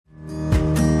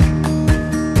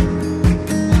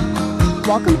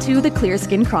Welcome to the Clear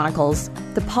Skin Chronicles,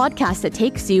 the podcast that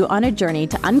takes you on a journey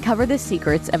to uncover the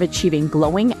secrets of achieving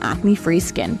glowing, acne-free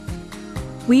skin.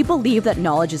 We believe that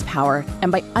knowledge is power,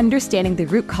 and by understanding the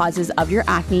root causes of your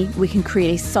acne, we can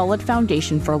create a solid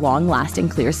foundation for long-lasting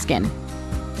clear skin.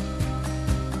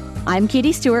 I'm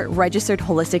Katie Stewart, registered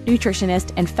holistic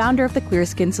nutritionist and founder of the Clear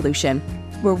Skin Solution,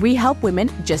 where we help women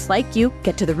just like you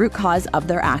get to the root cause of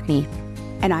their acne.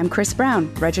 And I'm Chris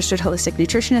Brown, registered holistic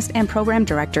nutritionist and program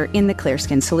director in the Clear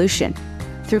Skin Solution.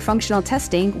 Through functional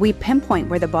testing, we pinpoint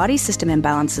where the body system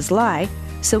imbalances lie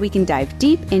so we can dive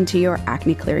deep into your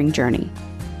acne clearing journey.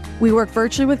 We work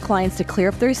virtually with clients to clear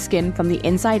up their skin from the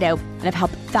inside out and have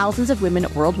helped thousands of women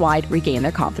worldwide regain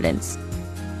their confidence.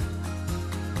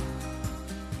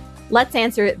 Let's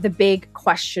answer the big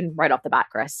question right off the bat,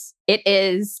 Chris. It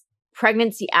is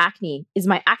pregnancy acne. Is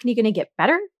my acne going to get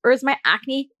better or is my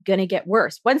acne going to get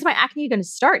worse? When's my acne going to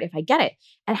start if I get it?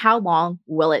 And how long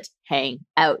will it hang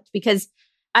out? Because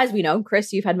as we know,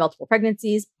 Chris, you've had multiple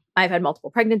pregnancies. I've had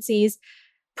multiple pregnancies.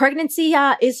 Pregnancy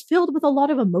is filled with a lot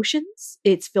of emotions.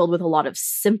 It's filled with a lot of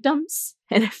symptoms.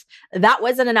 And if that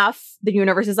wasn't enough, the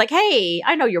universe is like, hey,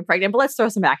 I know you're pregnant, but let's throw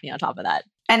some acne on top of that.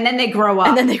 And then they grow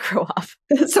up.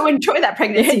 So enjoy that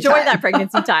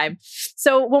pregnancy time.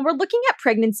 So when we're looking at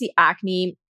pregnancy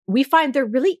acne, we find there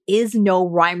really is no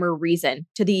rhyme or reason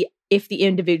to if the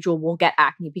individual will get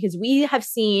acne, because we have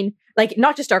seen, like,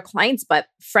 not just our clients, but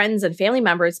friends and family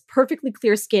members, perfectly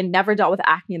clear skin, never dealt with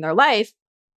acne in their life,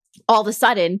 all of a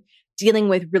sudden dealing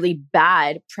with really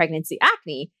bad pregnancy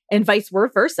acne, and vice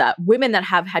versa. Women that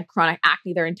have had chronic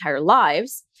acne their entire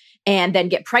lives and then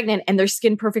get pregnant and their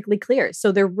skin perfectly clear.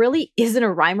 So there really isn't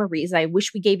a rhyme or reason. I wish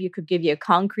could give you a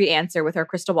concrete answer with our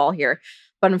crystal ball here,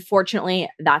 but unfortunately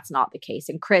that's not the case.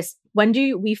 And Chris, when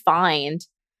do we find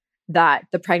that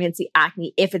the pregnancy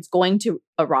acne, if it's going to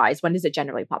arise, when does it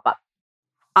generally pop up?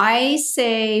 I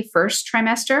say first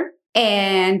trimester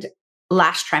and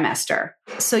last trimester.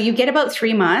 So you get about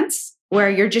 3 months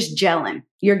where you're just gelling.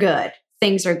 You're good.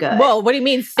 Things are good. Whoa, what do you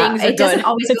mean things are good? It doesn't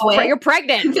always go away. You're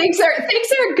pregnant. Things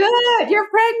are good. You're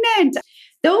pregnant.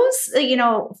 Those,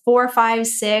 4, 5,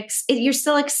 6, you're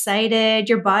still excited.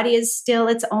 Your body is still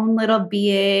its own little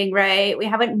being, right? We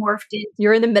haven't morphed in.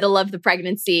 You're in the middle of the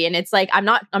pregnancy and it's like, I'm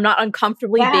not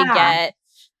uncomfortably big yet.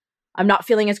 I'm not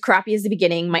feeling as crappy as the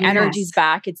beginning. My energy's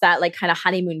back. It's that like kind of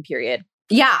honeymoon period.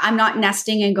 Yeah, I'm not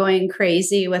nesting and going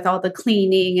crazy with all the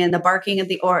cleaning and the barking of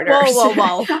the orders.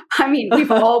 Whoa. I mean,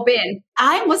 we've all been.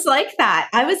 I was like that.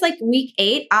 I was like week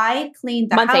 8. I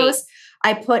cleaned the house.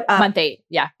 I put up month 8.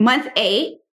 Yeah. Month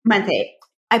 8.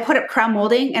 I put up crown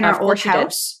molding in our old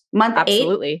house. Month 8.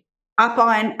 Absolutely.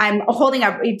 I'm holding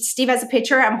up, Steve has a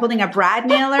picture. I'm holding a brad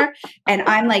nailer and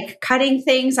I'm like cutting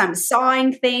things. I'm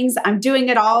sawing things. I'm doing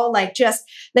it all just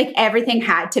like everything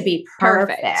had to be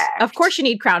perfect. Of course you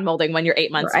need crown molding when you're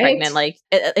 8 months pregnant. Like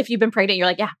if you've been pregnant, you're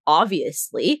like, yeah,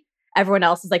 obviously. Everyone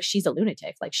else is like, she's a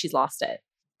lunatic. Like she's lost it.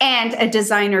 And a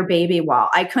designer baby wall.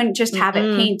 I couldn't just have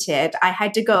it painted. I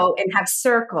had to go and have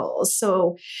circles.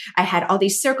 So I had all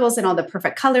these circles and all the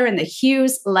perfect color and the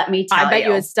hues. Let me tell you. I bet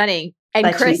you it's stunning.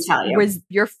 And Chris, was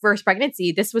your first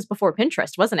pregnancy, this was before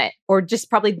Pinterest, wasn't it? Or just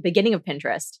probably the beginning of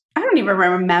Pinterest? I don't even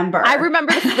remember. I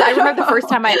remember the first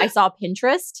time I saw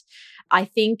Pinterest. I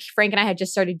think Frank and I had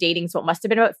just started dating. So it must have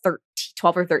been about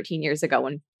 12 or 13 years ago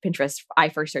when I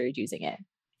first started using it.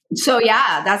 So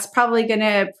yeah, that's probably going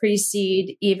to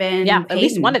precede even Peyton, at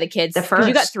least one of the kids. The first.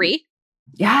 You got 3?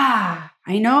 Yeah,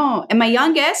 I know. And my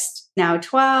youngest, now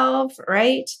 12,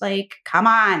 right? Like, come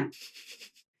on.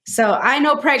 So I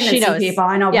know pregnancy, people.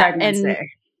 I know pregnancy. And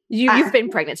you've been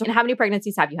pregnant. So how many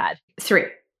pregnancies have you had? 3.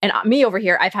 And me over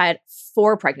here, I've had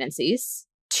 4 pregnancies.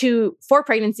 4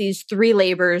 pregnancies, 3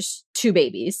 labors, 2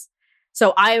 babies.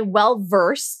 So I'm well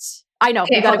versed. I know,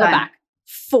 you got to go back.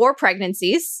 4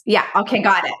 pregnancies. Yeah. Okay.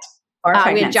 Got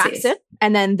it. We had Jackson.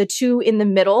 And then the 2 in the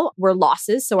middle were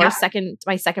losses. So my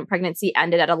second pregnancy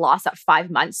ended at a loss at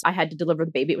 5 months. I had to deliver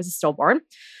the baby. It was a stillborn.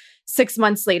 6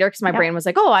 months later, because my brain was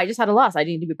like, oh, I just had a loss. I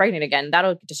need to be pregnant again.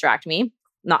 That'll distract me.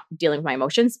 Not dealing with my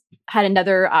emotions. Had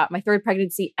another, my 3rd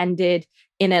pregnancy ended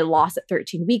in a loss at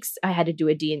 13 weeks. I had to do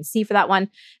a D&C for that one.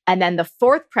 And then the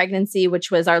 4th pregnancy,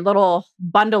 which was our little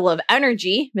bundle of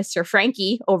energy, Mr.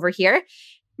 Frankie over here.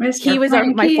 He was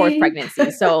my 4th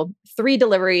pregnancy. So 3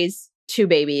 deliveries, 2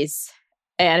 babies,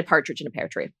 and a partridge in a pear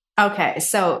tree. Okay.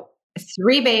 So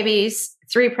 3 babies,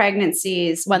 3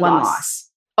 pregnancies, 1 loss.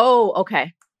 Oh,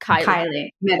 okay. Kylie,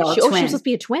 middle twin. She was supposed to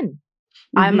be a twin.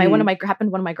 Happened to one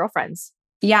of my girlfriends.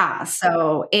 Yeah.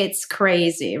 So it's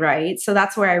crazy, right? So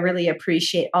that's where I really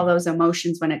appreciate all those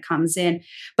emotions when it comes in.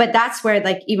 But that's where,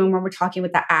 like, even when we're talking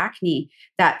with the acne,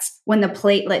 that's when the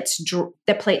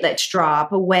platelets drop,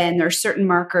 when there's certain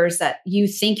markers that you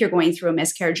think you're going through a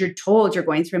miscarriage, you're told you're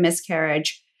going through a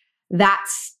miscarriage.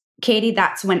 That's, Katie,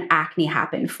 that's when acne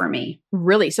happened for me.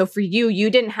 Really? So for you,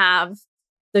 you didn't have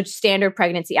the standard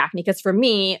pregnancy acne? Because for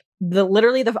me,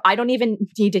 I don't even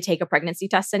need to take a pregnancy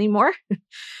test anymore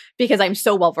because I'm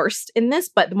so well versed in this.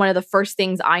 But one of the first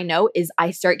things I know is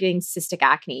I start getting cystic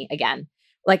acne again.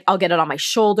 Like I'll get it on my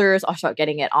shoulders. I'll start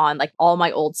getting it on like all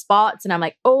my old spots. And I'm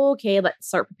like, oh, okay, let's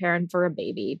start preparing for a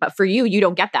baby. But for you, you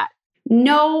don't get that.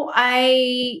 No,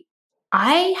 I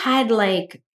had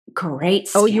like great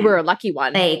skin. Oh, you were a lucky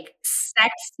one. Like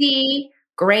sexy,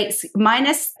 great,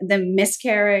 minus the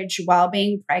miscarriage while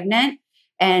being pregnant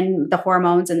and the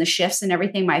hormones and the shifts and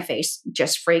everything. My face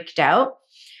just freaked out.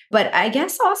 But I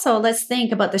guess also let's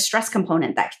think about the stress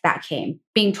component that came.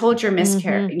 Being told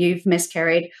you've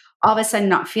miscarried, all of a sudden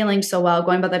not feeling so well,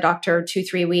 going by the doctor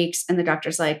 2-3 weeks, and the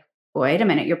doctor's like, wait a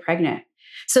minute, you're pregnant.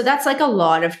 So that's like a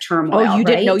lot of turmoil. Oh, you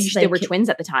didn't know they were like, twins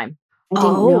at the time. I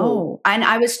didn't know. And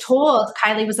I was told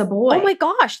Kylie was a boy. Oh my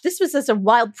gosh, this was just a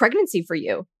wild pregnancy for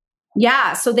you.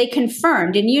 Yeah. So they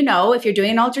confirmed. And if you're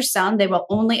doing an ultrasound, they will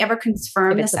only ever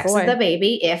confirm the sex of the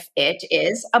baby if it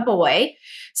is a boy.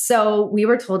 So we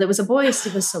were told it was a boy.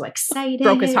 Steve was so excited.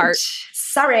 Broke his heart.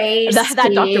 Sorry,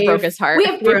 that doctor broke his heart. We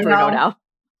have Bruno now.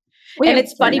 And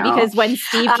it's funny because when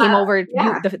Steve came over,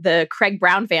 the Craig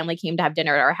Brown family came to have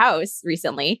dinner at our house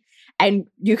recently. And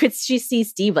you could see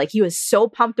Steve, like he was so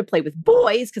pumped to play with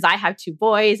boys because I have 2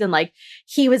 boys. And like,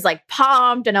 he was like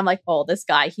pumped. And I'm like, oh, this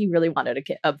guy, he really wanted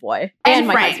a boy. And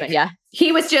my husband, yeah.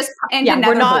 He was just,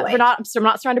 we're not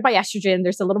surrounded by estrogen.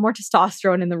 There's a little more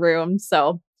testosterone in the room.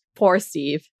 So poor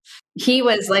Steve. He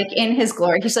was like in his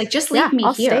glory. He's like, just leave me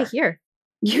I'll here. Stay here.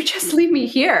 You just leave me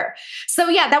here. So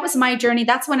yeah, that was my journey.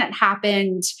 That's when it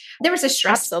happened. There was a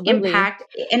stress impact.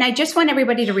 And I just want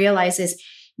everybody to realize is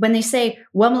when they say,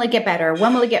 when will it get better?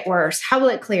 When will it get worse? How will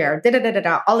it clear?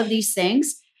 All of these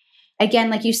things. Again,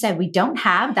 like you said, we don't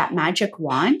have that magic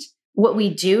wand. What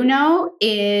we do know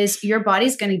is your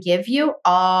body's going to give you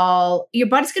your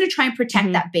body's going to try and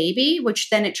protect that baby, which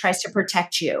then it tries to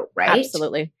protect you, right?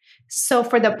 Absolutely. So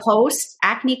for the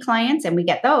post-acne clients, and we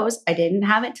get those, I didn't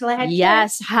have it till I had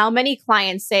kids. How many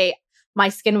clients say, my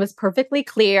skin was perfectly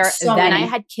clear, then I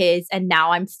had kids, and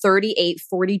now I'm 38,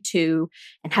 42,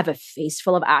 and have a face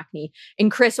full of acne.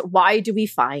 And Chris, why do we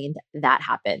find that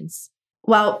happens?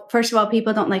 Well, first of all,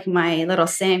 people don't like my little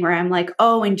saying where I'm like,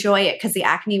 oh, enjoy it. Because the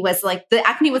acne was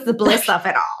the bliss of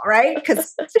it all, right?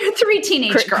 Because 3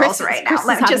 teenage girls right now.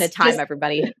 Chris is having a time,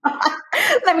 everybody.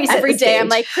 Let me set every the day. stage. I'm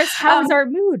like, Chris, how's our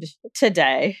mood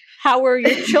today? How are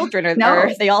your children?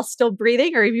 Are they all still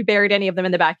breathing, or have you buried any of them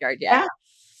in the backyard yet? Yeah.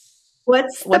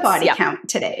 What's the body count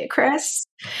today, Chris?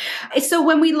 So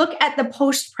when we look at the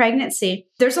post-pregnancy,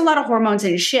 there's a lot of hormones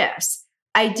and shifts.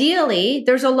 Ideally,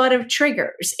 there's a lot of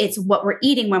triggers. It's what we're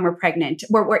eating when we're pregnant,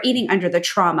 what we're eating under the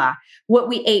trauma, what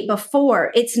we ate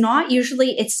before. It's not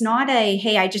a,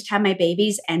 hey, I just had my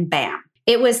babies and bam.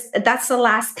 That's the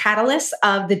last catalyst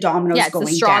of the dominoes going down.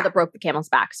 It's the straw that broke the camel's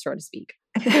back, so to speak.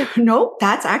 Nope,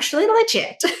 that's actually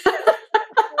legit.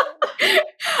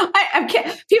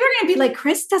 People are going to be like,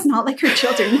 Chris does not like her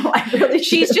children. No, I really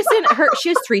She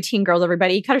has 3 teen girls,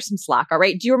 everybody. Cut her some slack, all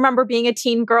right? Do you remember being a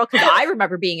teen girl? Because I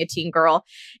remember being a teen girl.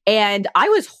 And I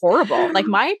was horrible. Like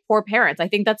my poor parents. I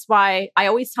think that's why I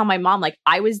always tell my mom, like,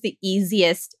 I was the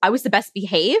easiest. I was the best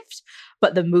behaved,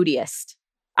 but the moodiest.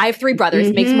 I have 3 brothers.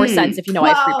 It makes more sense if you know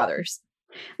I have 3 brothers.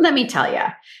 Let me tell you,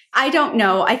 I don't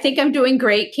know. I think I'm doing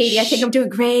great, Katie. I think I'm doing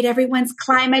great. Everyone's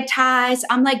climatized.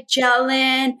 I'm like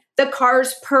gelling. The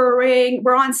car's purring.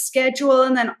 We're on schedule.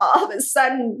 And then all of a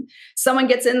sudden, someone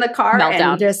gets in the car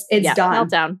meltdown. And it's done.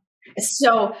 Meltdown.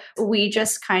 So we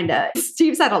just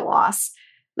Steve's at a loss.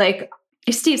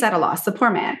 Steve's at a loss, the poor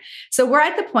man. So we're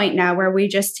at the point now where we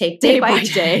just take day by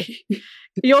day.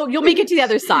 You'll make it to the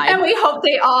other side. And we hope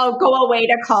they all go away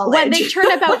to college. When they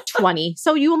turn about 20.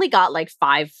 So you only got like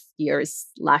 5 years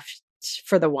left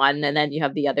for the one, and then you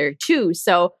have the other 2.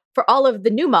 So for all of the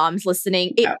new moms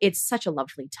listening, it's such a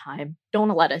lovely time. Don't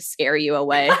let us scare you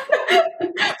away.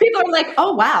 People are like,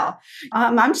 oh, wow.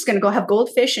 I'm just going to go have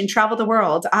goldfish and travel the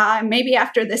world. Maybe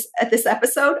after this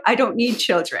episode, I don't need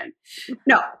children.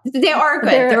 No, they are good.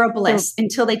 They're a bliss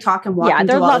until they talk and walk. Yeah, and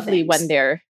they're do all lovely the when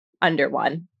they're under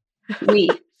 1. When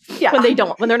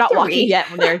they're not walking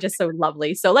yet, when they're just so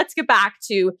lovely. So let's get back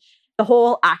to the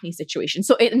whole acne situation.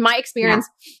 So in my experience,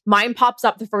 mine pops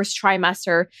up the first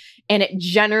trimester and it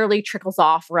generally trickles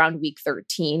off around week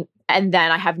 13. And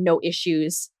then I have no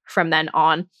issues from then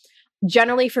on.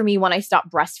 Generally for me, when I stop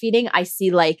breastfeeding, I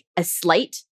see like a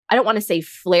slight, I don't want to say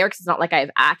flare because it's not like I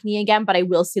have acne again, but I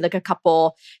will see like a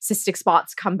couple cystic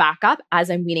spots come back up as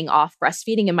I'm weaning off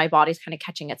breastfeeding and my body's kind of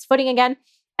catching its footing again.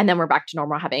 And then we're back to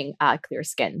normal having clear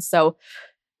skin. So,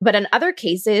 but in other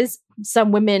cases,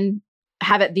 some women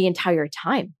have it the entire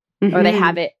time or they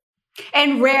have it.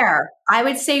 And rare. I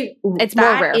would say it's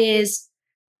more rare. Is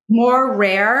more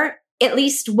rare, at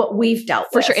least what we've dealt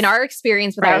with. For sure. In our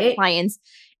experience with our clients,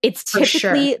 it's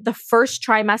typically the first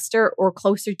trimester or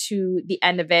closer to the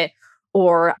end of it,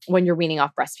 or when you're weaning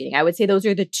off breastfeeding. I would say those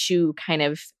are the two kind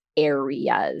of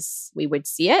areas we would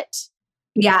see it.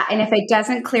 Yeah. And if it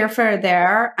doesn't clear for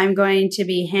there, I'm going to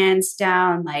be hands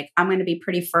down, like I'm going to be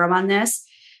pretty firm on this.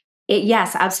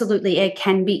 Yes, absolutely. It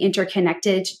can be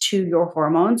interconnected to your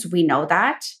hormones. We know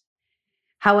that.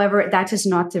 However, that is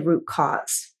not the root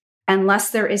cause. Unless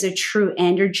there is a true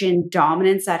androgen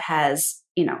dominance that has,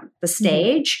 the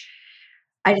stage.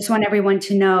 I just want everyone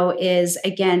to know is,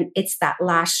 again, it's that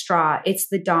last straw. It's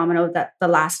the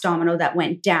last domino that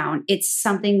went down. It's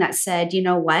something that said, you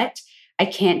know what? I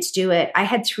can't do it. I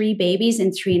had 3 babies in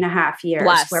 3.5 years.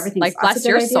 Bless, bless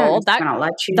your soul.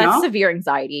 That's severe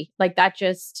anxiety. Like that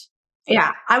just...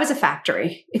 Yeah, I was a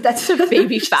factory. That's a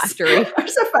baby factory. I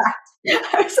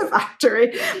was a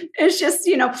factory. It's just,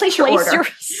 place your order.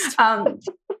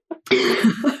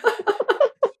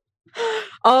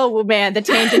 Oh man, the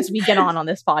tangents we get on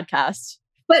this podcast.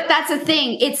 But that's the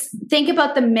thing. Think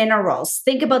about the minerals.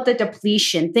 Think about the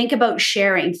depletion. Think about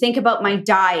sharing. Think about my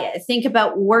diet. Think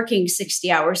about working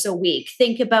 60 hours a week.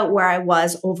 Think about where I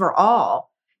was overall.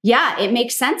 Yeah, it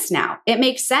makes sense now. It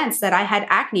makes sense that I had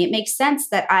acne. It makes sense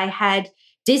that I had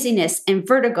dizziness and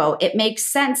vertigo. It makes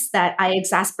sense that I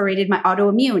exasperated my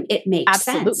autoimmune. It makes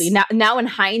sense. Absolutely. Now in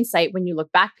hindsight, when you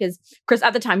look back, because Chris,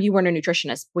 at the time you weren't a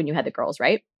nutritionist when you had the girls,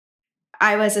 right?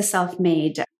 I was a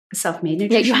self-made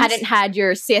nutritionist. Yeah, you hadn't had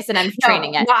your CSNN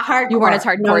training yet. Not hardcore. You weren't as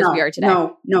hardcore as we are today.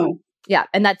 No. Yeah,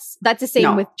 and that's the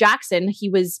same with Jackson. He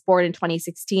was born in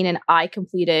 2016 and I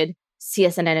completed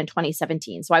CSNN in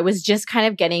 2017. So I was just kind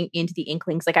of getting into the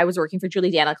inklings. Like I was working for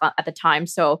Julie Danek at the time.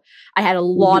 So I had a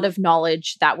lot of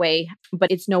knowledge that way,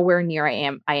 but it's nowhere near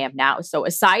I am now. So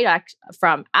aside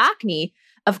from acne,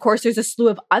 of course, there's a slew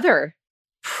of other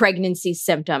pregnancy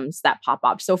symptoms that pop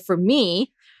up. So for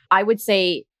me, I would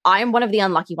say I am one of the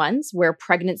unlucky ones where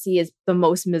pregnancy is the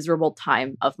most miserable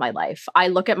time of my life. I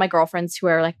look at my girlfriends who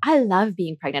are like, I love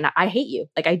being pregnant. I hate you.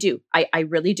 Like I do. I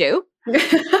really do.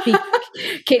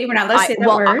 Katie, we're not allowed to say that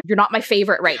word. You're not my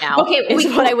favorite right now. Okay, is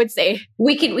what I would say.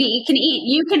 We can eat.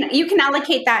 You can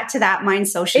allocate that to that mine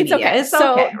social media. Okay. It's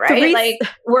okay, right?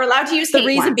 We're allowed to use the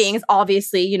reason being is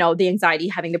obviously, the anxiety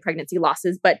having the pregnancy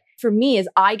losses. But for me is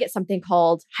I get something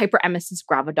called hyperemesis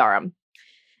gravidarum.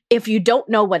 If you don't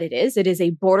know what it is a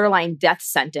borderline death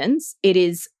sentence. It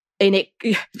is, it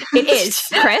is,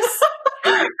 Chris.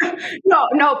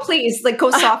 No, please,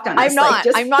 go soft on us.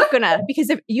 I'm not gonna, because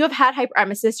if you have had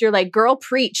hyperemesis, you're like, girl,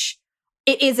 preach.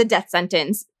 It is a death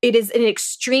sentence. It is an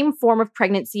extreme form of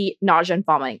pregnancy, nausea and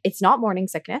vomiting. It's not morning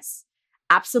sickness.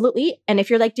 Absolutely. And if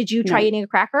you're like, did you try eating a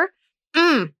cracker?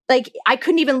 I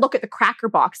couldn't even look at the cracker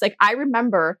box. I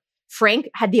remember Frank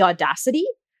had the audacity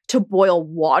to boil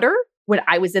water when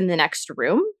I was in the next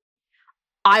room.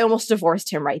 I almost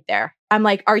divorced him right there. I'm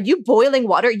like, are you boiling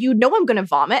water? I'm going to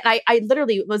vomit. And I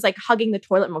literally was hugging the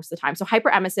toilet most of the time. So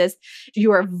hyperemesis,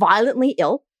 you are violently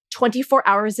ill 24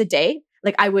 hours a day.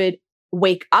 I would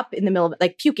wake up in the middle of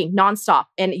it, puking nonstop.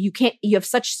 And you have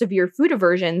such severe food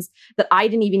aversions that I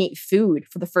didn't even eat food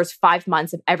for the first 5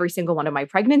 months of every single one of my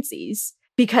pregnancies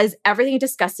because everything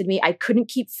disgusted me. I couldn't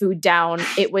keep food down.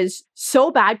 It was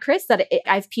so bad, Chris, that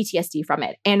I have PTSD from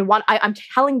it. And I'm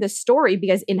telling this story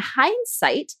because in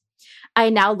hindsight, I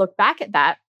now look back at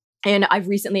that and I've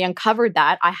recently uncovered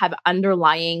that I have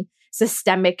underlying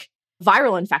systemic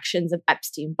viral infections of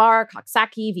Epstein-Barr,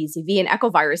 Coxsackie, VZV, and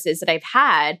echoviruses that I've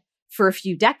had for a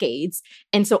few decades.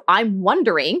 And so I'm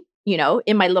wondering,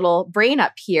 in my little brain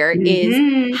up here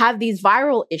is, have these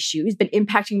viral issues been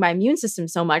impacting my immune system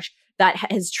so much that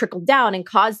has trickled down and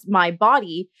caused my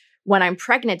body, when I'm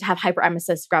pregnant, to have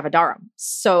hyperemesis gravidarum?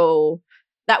 So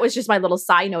that was just my little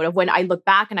side note of when I look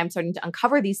back and I'm starting to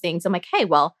uncover these things. I'm like, hey,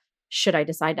 well, should I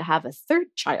decide to have a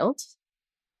third child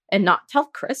and not tell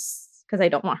Chris because I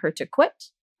don't want her to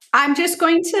quit? I'm just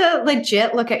going to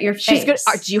legit look at your face. She's good.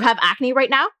 Do you have acne right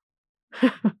now?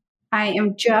 I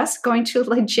am just going to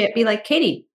legit be like,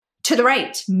 Katie, to the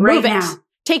right, Move right it. now.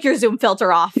 Take your Zoom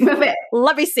filter off. Move it.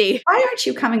 Let me see. Why aren't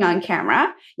you coming on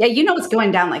camera? Yeah, you know it's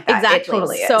going down like that. Exactly. It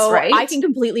totally is, so right? I can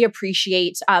completely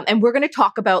appreciate, and we're going to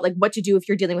talk about like what to do if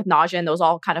you're dealing with nausea and those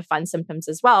all kind of fun symptoms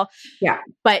as well. Yeah.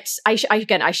 But I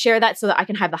share that so that I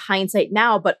can have the hindsight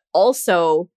now, but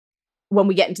also when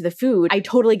we get into the food, I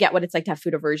totally get what it's like to have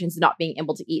food aversions and not being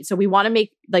able to eat. So we want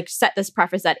to set this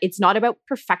preface that it's not about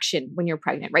perfection when you're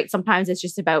pregnant, right? Sometimes it's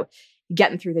just about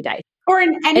getting through the day. Or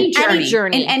in any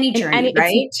journey,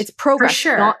 right? It's progress, For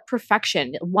sure. not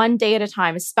perfection. One day at a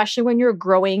time, especially when you're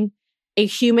growing a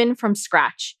human from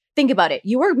scratch. Think about it.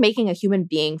 You are making a human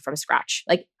being from scratch.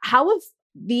 Like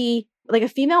a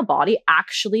female body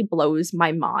actually blows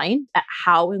my mind at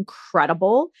how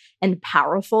incredible and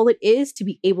powerful it is to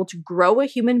be able to grow a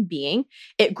human being.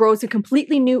 It grows a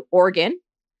completely new organ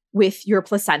with your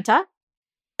placenta.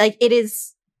 Like it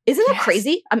is. Isn't that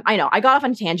crazy? I know I got off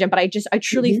on a tangent, but I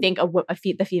truly think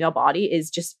the female body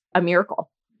is just a miracle.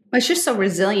 It's just so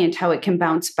resilient how it can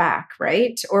bounce back,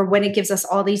 right? Or when it gives us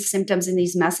all these symptoms and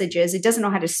these messages, it doesn't know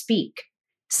how to speak.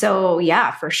 So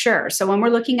yeah, for sure. So when we're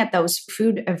looking at those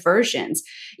food aversions,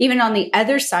 even on the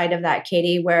other side of that,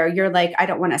 Katie, where you're like, I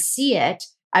don't want to see it,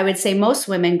 I would say most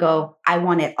women go, I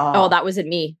want it all. Oh, that wasn't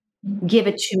me. Give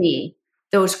it to me.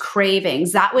 Those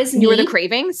cravings. That was me. You were the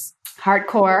cravings?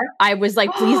 Hardcore. I was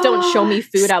like, please don't show me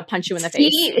food. I'll punch you in the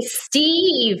face.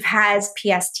 Steve has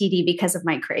PSTD because of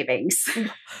my cravings.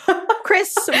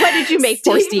 Chris, what did you make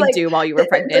poor Steve do while you were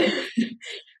pregnant?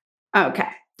 Okay.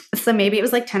 So maybe it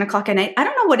was like 10 o'clock at night. I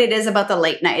don't know what it is about the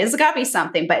late night. It's got to be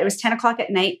something, but it was 10 o'clock at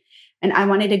night and I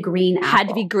wanted a green apple. Had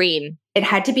to be green. It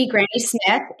had to be Granny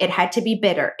Smith. It had to be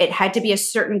bitter. It had to be a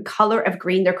certain color of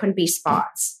green. There couldn't be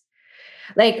spots.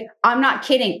 Like, I'm not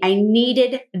kidding. I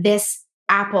needed this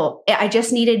apple. I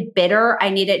just needed bitter.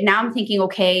 Now I'm thinking,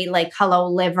 okay, like hello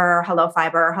liver, hello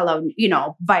fiber, hello,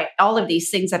 all of these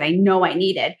things that I know I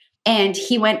needed. And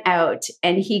he went out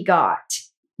and he got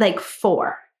like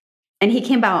 4. And he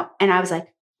came out and I was like,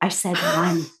 I said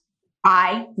 1.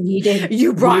 I needed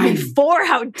You brought 1. me 4.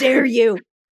 How dare you?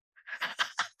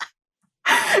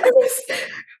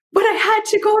 But I had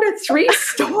to go to 3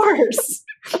 stores.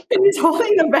 And he's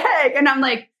holding the bag. And I'm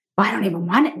like, well, I don't even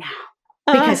want it now.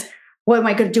 Because what am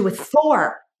I going to do with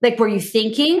 4? Like, were you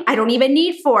thinking? I don't even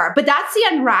need 4. But that's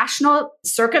the irrational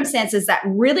circumstances that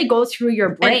really go through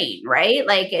your brain, right?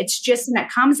 Like, it's just, and it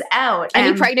comes out.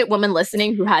 Any pregnant woman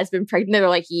listening who has been pregnant, they're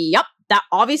like, yep, that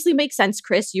obviously makes sense,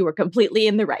 Chris. You were completely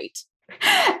in the right.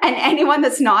 And anyone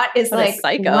that's not is like,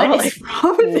 psycho. What is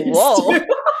wrong with this? Whoa.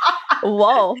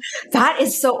 Whoa. That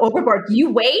is so overboard. You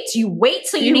wait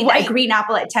till you need that green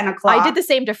apple at 10 o'clock. I did the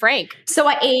same to Frank. So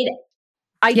I ate.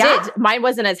 I did. Mine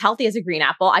wasn't as healthy as a green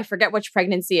apple. I forget which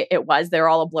pregnancy it was. They're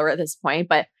all a blur at this point.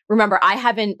 But remember, I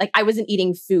wasn't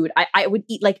eating food. I would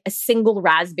eat like a single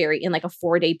raspberry in like a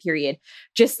 4-day period.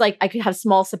 Just like I could have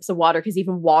small sips of water because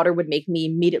even water would make me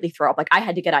immediately throw up. Like I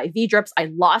had to get IV drips.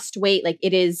 I lost weight. Like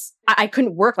I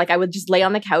couldn't work. Like I would just lay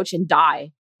on the couch and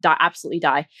absolutely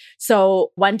die.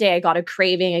 So one day I got a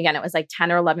craving. Again, it was like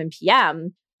 10 or 11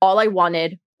 p.m. All I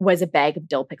wanted was a bag of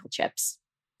dill pickle chips.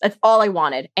 That's all I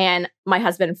wanted. And my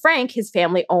husband, Frank, his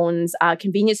family owns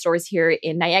convenience stores here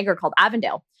in Niagara called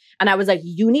Avondale. And I was like,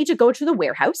 you need to go to the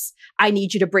warehouse. I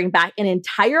need you to bring back an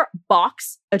entire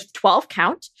box of 12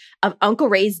 count of Uncle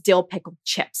Ray's dill pickle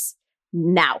chips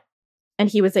now. And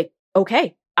he was like,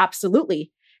 okay,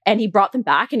 absolutely. And he brought them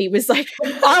back and he was like,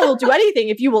 I will do anything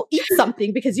if you will eat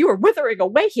something because you are withering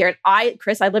away here. And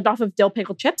Chris, I lived off of dill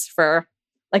pickle chips for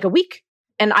like a week.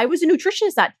 And I was a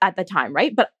nutritionist at the time,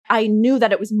 right? But I knew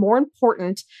that it was more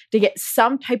important to get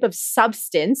some type of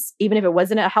substance, even if it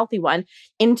wasn't a healthy one,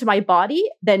 into my body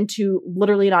than to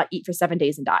literally not eat for 7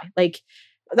 days and die. Like,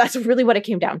 that's really what it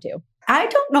came down to. I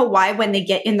don't know why when they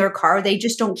get in their car, they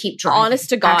just don't keep driving. Honest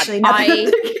to God. Actually, now that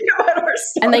I'm thinking about our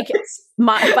and like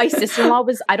my sister-in-law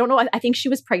was, I don't know, I think she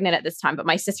was pregnant at this time, but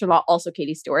my sister-in-law, also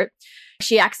Katie Stewart,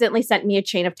 she accidentally sent me a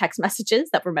chain of text messages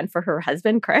that were meant for her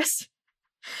husband, Chris.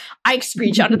 I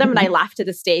screenshotted them and I laughed to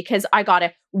this day because I got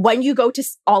it. When you go to,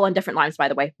 all on different lines, by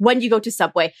the way, when you go to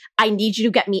Subway, I need you to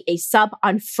get me a sub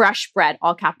on fresh bread,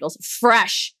 all capitals,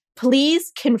 fresh.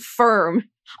 Please confirm.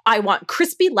 I want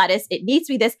crispy lettuce. It needs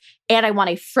to be this. And I want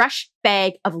a fresh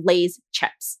bag of Lay's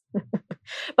chips.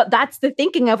 But that's the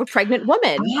thinking of a pregnant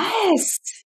woman. Yes.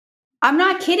 I'm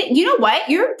not kidding. You know what?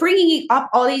 You're bringing up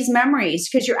all these memories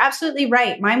because you're absolutely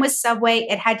right. Mine was Subway.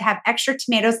 It had to have extra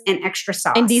tomatoes and extra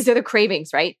sauce. And these are the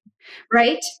cravings, right?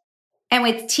 Right. And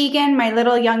with Tegan, my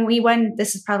little young wee one,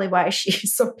 this is probably why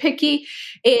she's so picky,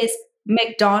 is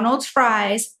McDonald's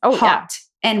fries hot. Yeah.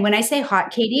 And when I say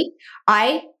hot, Katie,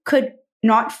 I could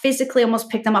not physically almost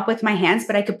pick them up with my hands,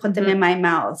 but I could put them in my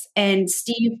mouth. And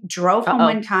Steve drove home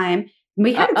one time.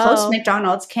 We had close to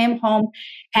McDonald's, came home,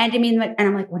 handed me, and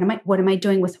I'm like, what am I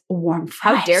doing with warm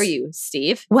fries? How dare you,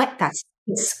 Steve? What? That's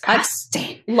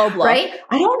disgusting. Low blow. Right?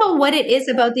 I don't know what it is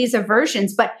about these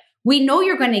aversions, but we know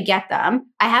you're going to get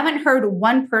them. I haven't heard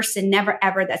one person, never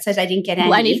ever, that says I didn't get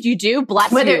any. And if you do,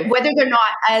 bless you. Whether they're not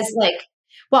as like,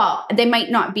 well, they might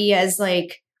not be as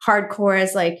like hardcore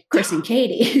as like Chris and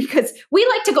Katie, because we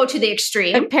like to go to the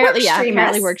extreme. Apparently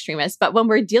we're extremists. But when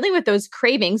we're dealing with those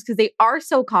cravings, because they are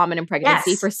so common in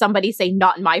pregnancy, for somebody, say,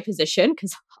 not in my position,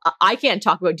 because I can't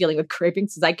talk about dealing with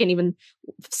cravings because I can't even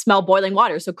smell boiling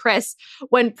water. So Chris,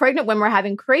 when pregnant, when we're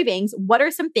having cravings, what are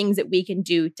some things that we can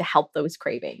do to help those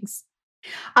cravings?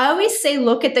 I always say,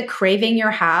 look at the craving you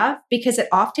have, because it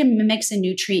often mimics a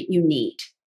nutrient you need.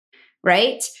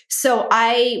 Right? So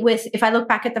if I look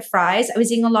back at the fries, I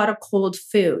was eating a lot of cold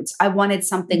foods. I wanted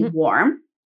something warm.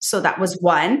 So that was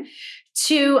one.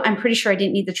 Two, I'm pretty sure I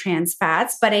didn't need the trans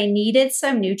fats, but I needed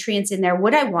some nutrients in there.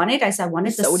 What I wanted is I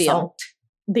wanted the sodium, salt,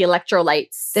 the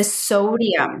electrolytes, the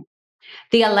sodium,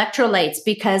 the electrolytes,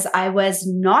 because I was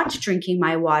not drinking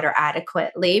my water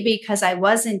adequately because I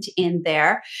wasn't in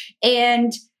there.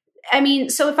 And I mean,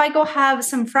 so if I go have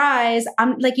some fries,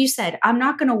 I'm like you said, I'm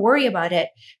not going to worry about it.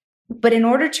 But in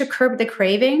order to curb the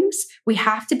cravings, we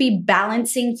have to be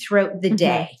balancing throughout the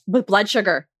day. With blood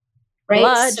sugar. Right?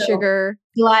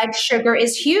 Blood sugar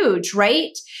is huge,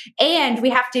 right? And we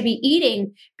have to be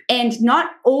eating and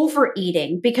not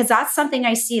overeating, because that's something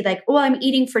I see like, well, I'm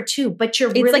eating for two, but it's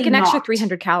really like an not. extra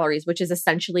 300 calories, which is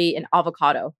essentially an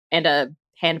avocado and a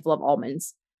handful of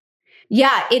almonds.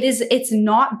 Yeah, it is. It's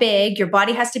not big. Your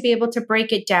body has to be able to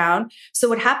break it down. So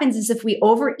what happens is if we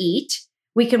overeat,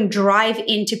 we can drive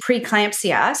into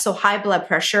preeclampsia, so high blood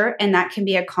pressure, and that can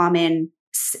be a common,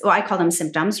 I call them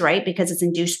symptoms, right? Because it's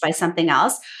induced by something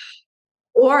else,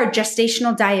 or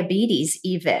gestational diabetes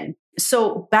even.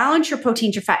 So balance your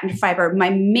protein, your fat, and your fiber. My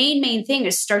main thing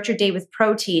is start your day with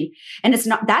protein. And it's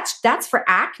not, that's for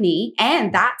acne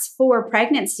and that's for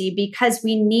pregnancy, because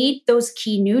we need those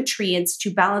key nutrients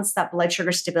to balance that blood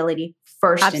sugar stability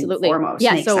first and foremost.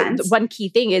 Yeah. Makes so sense? One key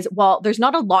thing is, there's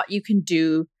not a lot you can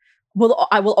do. Well,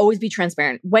 I will always be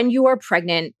transparent. When you are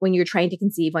pregnant, when you're trying to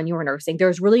conceive, when you are nursing,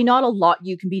 there's really not a lot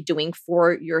you can be doing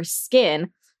for your skin,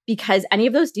 because any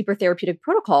of those deeper therapeutic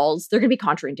protocols, they're going to be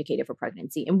contraindicated for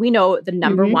pregnancy. And we know the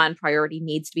number one priority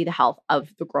needs to be the health of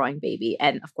the growing baby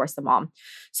and, of course, the mom.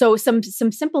 So some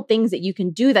simple things that you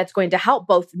can do that's going to help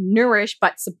both nourish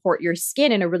but support your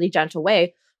skin in a really gentle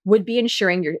way would be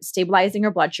ensuring you're stabilizing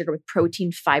your blood sugar with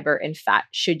protein, fiber, and fat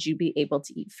should you be able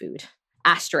to eat food.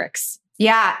 Asterisks.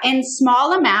 Yeah. And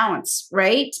small amounts,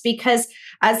 right? Because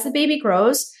as the baby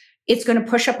grows, it's going to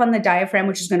push up on the diaphragm,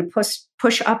 which is going to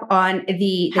push up on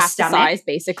the stomach. The size,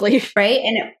 basically. Right.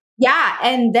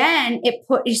 And then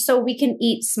so we can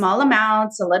eat small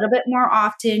amounts, a little bit more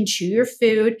often, chew your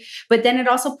food, but then it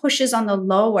also pushes on the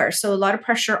lower. So a lot of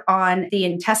pressure on the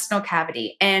intestinal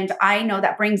cavity. And I know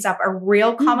that brings up a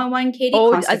real common one, Katie,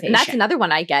 constipation. And that's another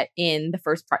one I get in the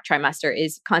first trimester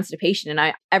is constipation.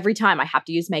 And every time I have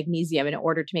to use magnesium in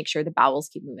order to make sure the bowels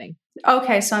keep moving.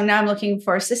 Okay. So now I'm looking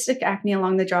for cystic acne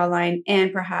along the jawline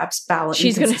and perhaps bowel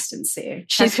inconsistency.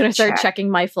 She's going to start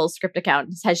checking my full script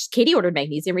account. Has Katie ordered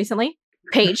magnesium recently?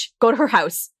 Paige, go to her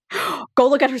house. Go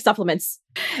look at her supplements.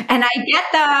 And I get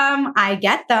them.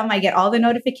 I get all the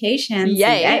notifications.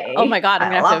 Yay. Oh my God.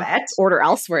 I'm going to have to order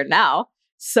elsewhere now.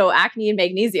 So acne and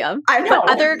magnesium. I know.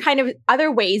 But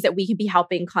other ways that we can be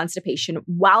helping constipation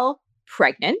while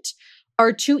pregnant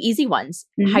are two easy ones: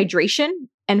 hydration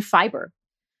and fiber.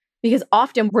 Because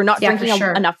often we're not drinking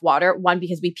enough water. One,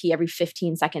 because we pee every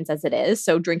 15 seconds as it is.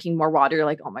 So drinking more water, you're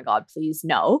like, oh my God, please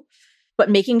no.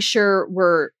 But making sure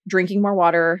we're drinking more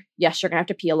water. Yes, you're going to have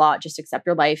to pee a lot. Just accept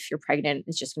your life. You're pregnant.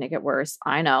 It's just going to get worse.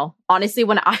 I know. Honestly,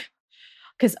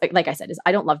 because like I said,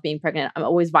 I don't love being pregnant. I'm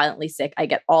always violently sick. I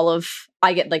get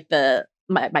like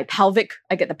my pelvic,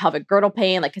 I get the pelvic girdle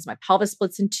pain, like because my pelvis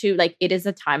splits in two. Like it is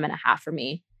a time and a half for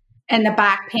me. And the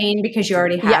back pain because you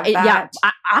already have that.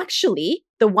 Yeah. Actually,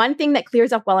 the one thing that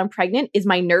clears up while I'm pregnant is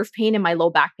my nerve pain and my low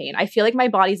back pain. I feel like my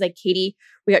body's like, Katie,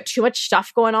 we got too much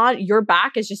stuff going on. Your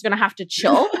back is just going to have to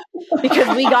chill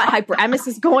because we got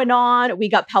hyperemesis going on. We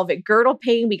got pelvic girdle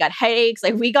pain. We got headaches.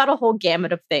 Like we got a whole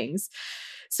gamut of things.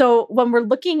 So when we're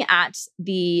looking at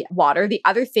the water, the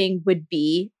other thing would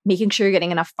be making sure you're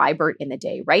getting enough fiber in the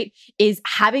day, right? Is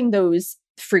having those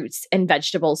fruits and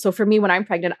vegetables. So for me, when I'm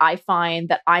pregnant, I find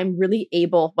that I'm really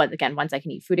able, once I can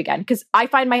eat food again, because I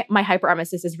find my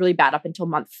hyperemesis is really bad up until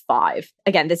month 5.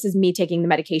 Again, this is me taking the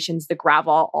medications, the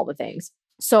Gravol, all the things.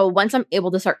 So once I'm able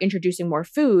to start introducing more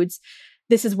foods,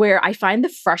 this is where I find the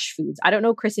fresh foods. I don't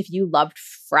know, Chris, if you loved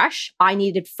fresh. I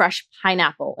needed fresh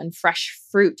pineapple and fresh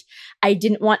fruit. I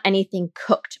didn't want anything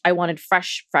cooked. I wanted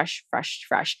fresh, fresh, fresh,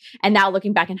 fresh. And now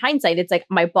looking back in hindsight, it's like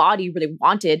my body really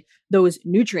wanted those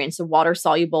nutrients, the water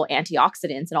soluble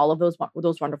antioxidants and all of those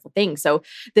wonderful things. So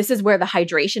this is where the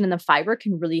hydration and the fiber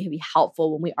can really be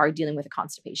helpful when we are dealing with a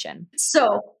constipation.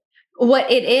 So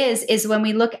what it is when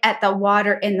we look at the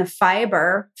water and the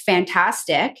fiber,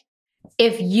 fantastic.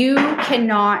 If you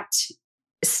cannot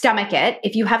stomach it,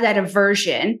 if you have that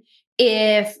aversion,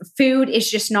 if food is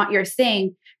just not your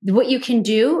thing, what you can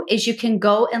do is you can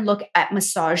go and look at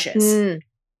massages.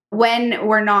 When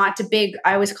we're not big,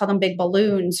 I always call them big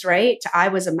balloons, right? I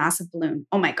was a massive balloon.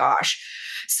 Oh my gosh.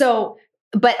 So,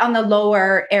 but on the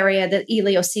lower area, the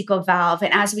ileocecal valve,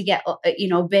 and as we get,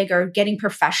 bigger, getting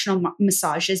professional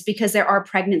massages, because there are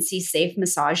pregnancy safe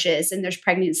massages and there's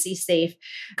pregnancy safe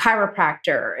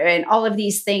chiropractor and all of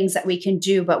these things that we can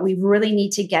do. But we really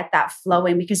need to get that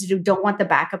flowing because you don't want the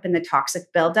backup and the toxic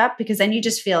buildup, because then you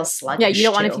just feel sluggish. Yeah, you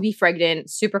don't want it to be pregnant,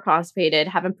 super constipated,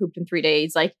 haven't pooped in 3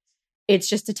 days. Like, it's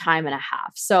just a time and a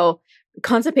half. So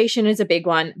constipation is a big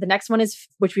one. The next one is,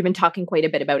 which we've been talking quite a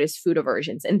bit about, is food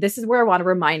aversions. And this is where I want to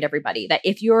remind everybody that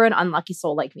if you're an unlucky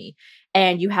soul like me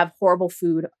and you have horrible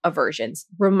food aversions,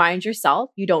 remind yourself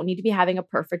you don't need to be having a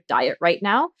perfect diet right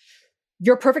now.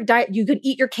 Your perfect diet, you can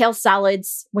eat your kale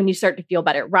salads when you start to feel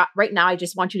better. Right now, I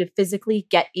just want you to physically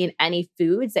get in any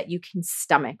foods that you can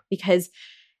stomach, because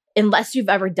unless you've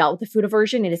ever dealt with a food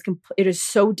aversion, it is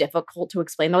so difficult to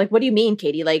explain. They're like, what do you mean,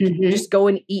 Katie? Like, just go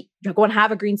and have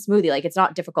a green smoothie. Like, it's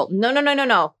not difficult. No.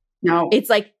 No, It's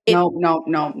like,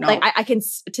 no. Like I can,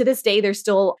 to this day, there's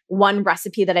still one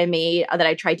recipe that I made that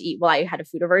I tried to eat while I had a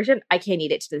food aversion. I can't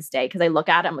eat it to this day because I look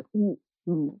at it, I'm like,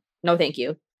 ooh, no, thank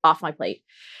you. Off my plate.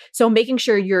 So making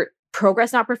sure you're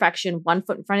progress, not perfection, one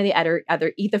foot in front of the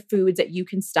other, eat the foods that you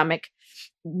can stomach.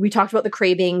 We talked about the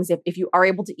cravings. If you are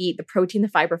able to eat the protein, the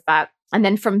fiber, fat. And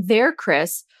then from there,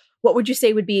 Chris, what would you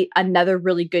say would be another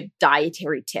really good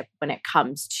dietary tip when it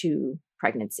comes to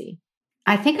pregnancy?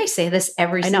 I think I say this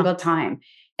every single time.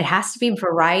 It has to be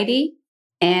variety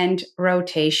and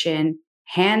rotation,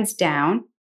 hands down.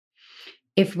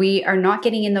 If we are not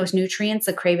getting in those nutrients,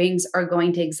 the cravings are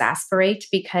going to exasperate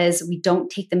because we don't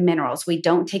take the minerals, we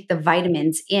don't take the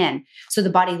vitamins in. So the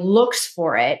body looks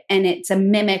for it, and it's a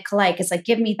mimic like. It's like,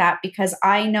 give me that, because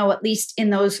I know at least in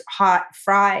those hot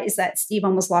fries that Steve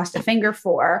almost lost a finger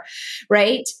for,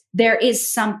 right? There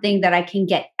is something that I can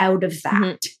get out of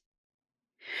that.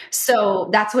 So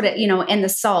that's what and the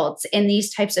salts and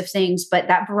these types of things. But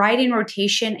that variety and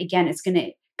rotation, again, it's going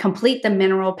to complete the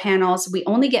mineral panels. We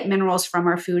only get minerals from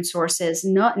our food sources,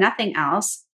 nothing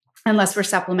else, unless we're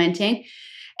supplementing.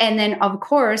 And then, of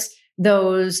course,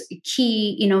 those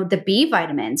key, the B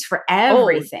vitamins for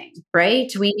everything,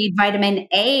 right? We need vitamin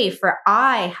A for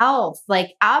eye health.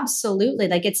 Like, absolutely.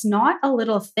 Like, it's not a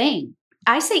little thing.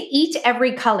 I say eat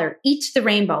every color, eat the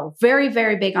rainbow. Very,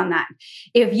 very big on that.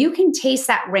 If you can taste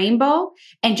that rainbow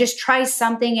and just try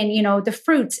something, and, the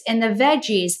fruits and the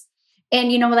veggies. And,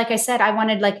 like I said, I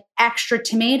wanted like extra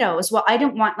tomatoes. Well, I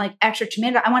didn't want like extra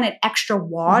tomato. I wanted extra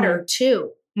water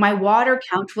too. My water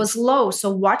count was low. So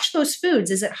watch those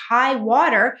foods. Is it high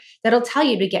water? That'll tell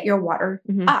you to get your water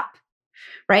up,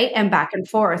 right? And back and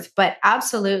forth. But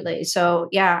absolutely. So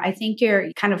yeah, I think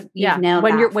you've nailed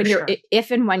that.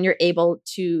 If and when you're able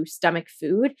to stomach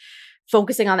food,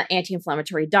 focusing on the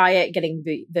anti-inflammatory diet, getting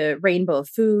the rainbow of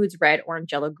foods, red,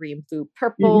 orange, yellow, green, blue,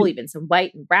 purple, even some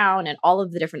white and brown, and all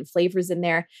of the different flavors in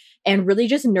there, and really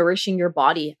just nourishing your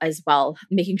body as well,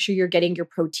 making sure you're getting your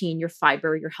protein, your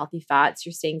fiber, your healthy fats,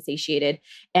 you're staying satiated,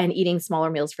 and eating smaller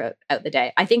meals throughout the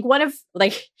day. I think when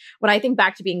I think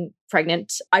back to being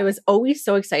pregnant, I was always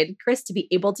so excited, Chris, to be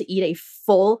able to eat a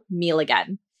full meal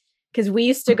again. Because we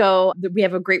used to we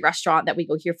have a great restaurant that we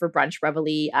go here for brunch,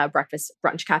 Reveille Breakfast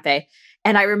Brunch Cafe.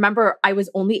 And I remember I was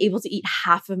only able to eat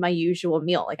half of my usual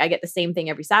meal. Like, I get the same thing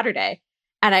every Saturday.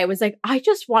 And I was like, I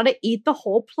just want to eat the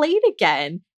whole plate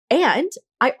again. And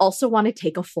I also want to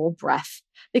take a full breath,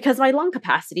 because my lung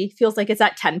capacity feels like it's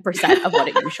at 10% of what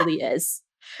it usually is.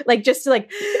 Like, just to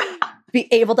be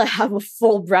able to have a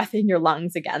full breath in your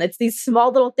lungs again. It's these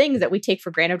small little things that we take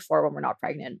for granted when we're not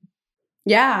pregnant.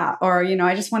 Yeah. Or,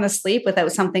 I just want to sleep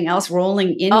without something else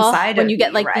rolling inside when you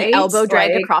get like the elbow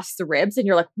drag across the ribs and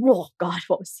you're like, oh God,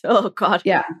 God.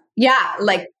 Yeah. Yeah.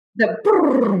 Like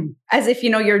as if,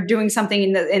 you're doing something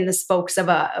in the spokes of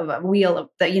a wheel of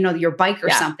your bike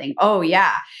or something. Oh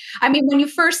yeah. I mean, when you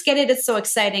first get it, it's so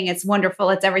exciting. It's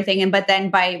wonderful. It's everything. But then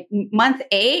by month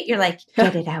 8, you're like,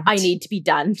 get it out. I need to be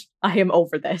done. I am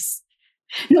over this.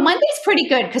 No, month 8's pretty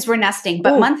good because we're nesting,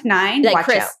 but month 9, like watch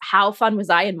Chris, out. how fun was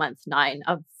I in month 9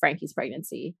 of Frankie's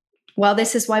pregnancy? Well,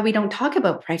 this is why we don't talk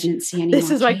about pregnancy anymore.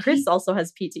 This is why Katie. Chris also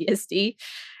has PTSD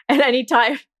at any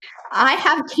time. I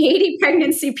have Katie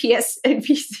pregnancy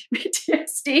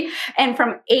PTSD. And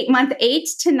from month 8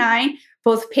 to 9,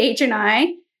 both Paige and I,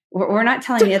 we're not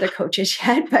telling the other coaches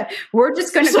yet, but we're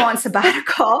just going to go on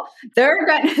sabbatical. They're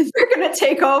going to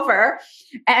take over,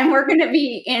 and we're going to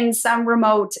be in some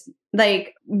remote,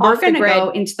 like we're going to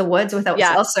go into the woods without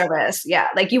cell service. Yeah.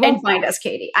 Like you won't find us,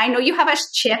 Katie. I know you have us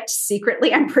chipped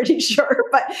secretly, I'm pretty sure,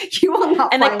 but you will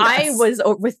not find us. And I was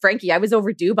with Frankie, I was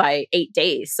overdue by 8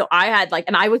 days. So I had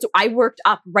I worked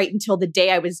up right until the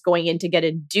day I was going in to get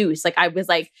induced. Like I was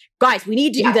like, guys, we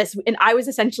need to do this. And I was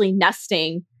essentially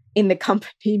nesting in the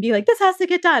company and be like, this has to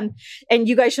get done. And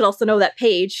you guys should also know that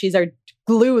Paige, she's our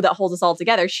glue that holds us all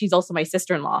together. She's also my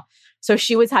sister-in-law. So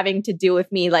she was having to deal with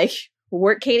me like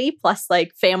work Katie plus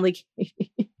like family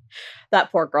Katie.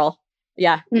 That poor girl.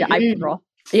 Yeah. I girl.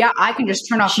 Yeah, I can just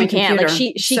turn off my computer.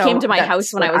 Like she came to my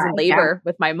house when I was in labor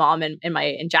with my mom in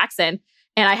Jackson.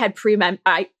 And I had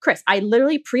Chris, I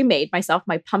literally pre-made myself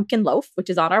my pumpkin loaf, which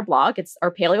is on our blog. It's our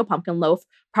paleo pumpkin loaf,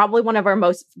 probably one of our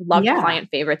most loved client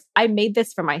favorites. I made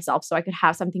this for myself so I could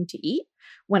have something to eat.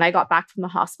 When I got back from the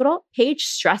hospital, Paige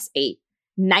stress ate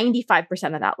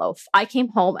 95% of that loaf. I came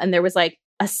home and there was like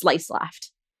a slice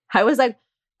left. I was like,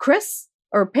 Chris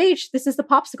or Paige, this is the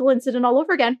popsicle incident all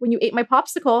over again. When you ate my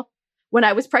popsicle when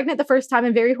I was pregnant the first time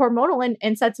and very hormonal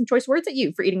and said some choice words at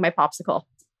you for eating my popsicle.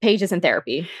 Paige is in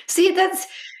therapy. See, that's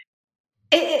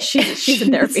it. She's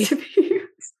in therapy.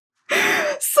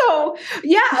 So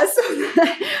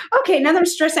okay. Now that I'm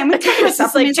stressed, I'm going to take my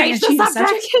supplements. Like, change the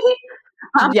subject.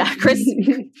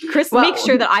 Chris makes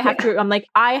sure that I have to. I'm like,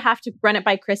 I have to run it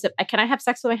by Chris. Can I have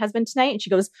sex with my husband tonight? And she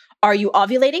goes, "Are you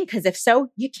ovulating? Because if so,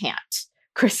 you can't."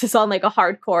 Chris is on like a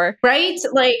hardcore, right?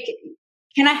 Like,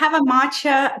 can I have a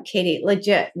matcha? Katie,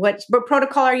 legit. What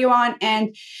protocol are you on?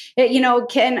 And,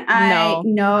 can I?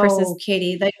 No, Chris is,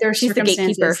 Katie. Like, there's she's the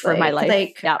gatekeeper for my life.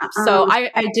 Like, yeah. So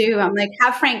I do. I'm like,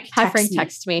 have Frank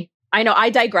text me. I know. I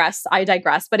digress.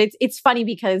 But it's funny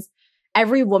because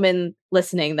every woman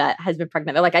listening that has been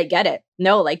pregnant, they're like, I get it.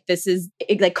 No, like this is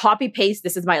like copy paste.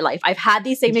 This is my life. I've had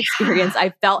the same experience.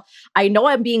 I know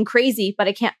I'm being crazy, but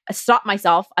I can't stop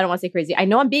myself. I don't want to say crazy. I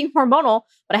know I'm being hormonal,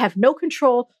 but I have no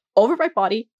control over my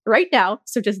body right now.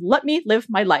 So just let me live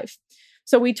my life.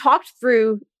 So we talked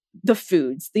through the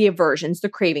foods, the aversions, the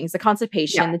cravings, the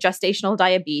constipation, the gestational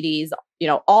diabetes,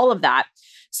 all of that.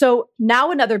 So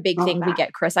now another big thing we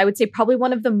get, Chris, I would say probably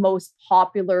one of the most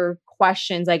popular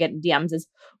questions I get in DMs is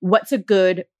what's a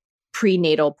good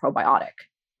prenatal probiotic?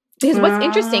 Because what's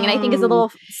interesting, and I think is a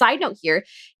little side note here,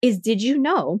 is did you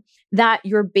know that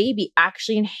your baby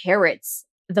actually inherits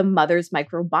the mother's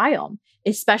microbiome,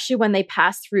 especially when they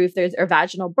pass through, if there's a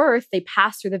vaginal birth, they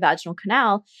pass through the vaginal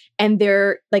canal and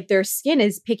their skin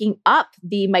is picking up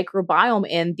the microbiome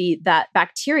and that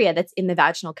bacteria that's in the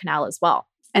vaginal canal as well.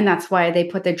 And that's why they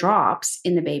put the drops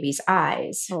in the baby's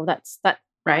eyes. Oh, that's that.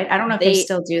 Right? I don't know if they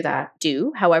still do that.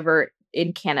 However,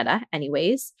 in Canada,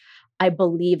 anyways, I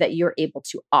believe that you're able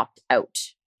to opt out.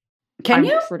 I'm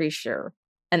pretty sure.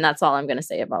 And that's all I'm going to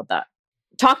say about that.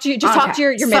 Talk to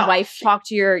your midwife, talk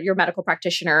to your medical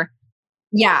practitioner.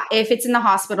 Yeah. If it's in the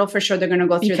hospital, for sure, they're going to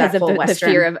go through that full the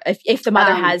fear of if the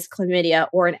mother has chlamydia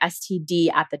or an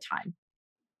STD at the time.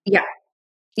 Yeah.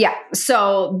 Yeah.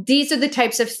 So these are the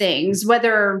types of things,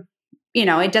 whether,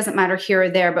 it doesn't matter here or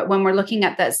there, but when we're looking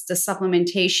at this, the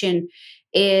supplementation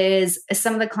is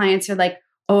some of the clients are like,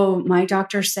 oh, my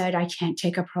doctor said I can't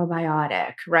take a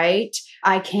probiotic, right?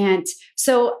 I can't.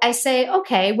 So I say,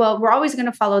 okay, well, we're always going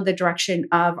to follow the direction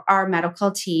of our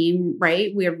medical team,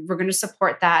 right? We're going to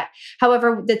support that.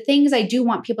 However, the things I do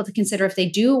want people to consider if they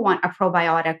do want a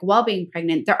probiotic while being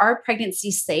pregnant, there are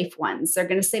pregnancy safe ones. They're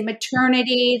going to say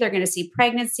maternity, they're going to say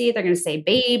pregnancy, they're going to say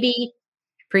baby,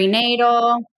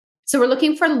 prenatal. So we're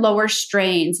looking for lower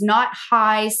strains, not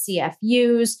high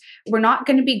CFUs. We're not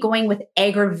going to be going with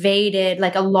aggravated,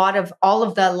 like all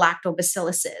of the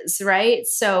lactobacilluses, right?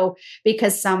 So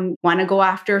because some want to go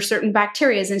after certain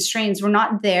bacteria and strains, we're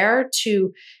not there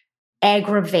to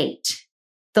aggravate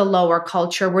the lower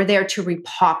culture. We're there to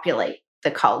repopulate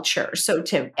the culture. So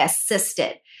to assist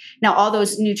it. Now, all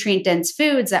those nutrient dense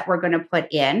foods that we're going to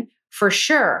put in, for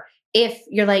sure. If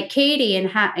you're like Katie and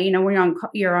when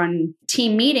you're on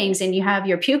team meetings and you have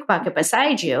your puke bucket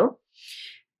beside you,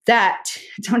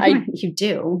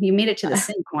 you made it to the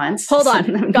sink once. Hold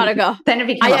on, gotta go. Then it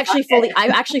became I actually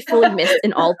fully missed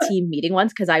an all team meeting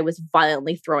once because I was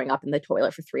violently throwing up in the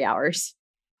toilet for 3 hours.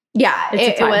 Yeah,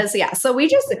 it was. Yeah. So we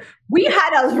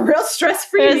had a real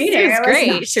stress-free meeting. It was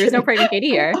great. There was no pregnant Katie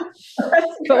here.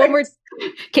 But when we're,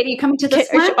 Katie, you coming to this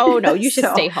one? Oh no, you should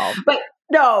stay home. But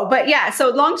yeah. So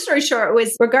long story short,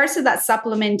 was regards to that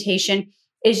supplementation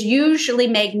is usually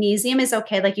magnesium is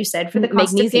okay, like you said, for the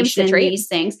constipation and these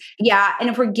things. Yeah. And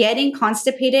if we're getting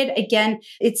constipated, again,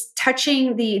 it's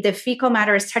touching the fecal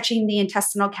matter is touching the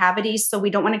intestinal cavities. So we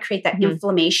don't want to create that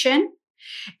inflammation.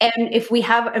 And if we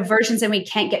have aversions and we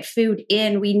can't get food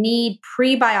in, we need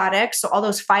prebiotics, so all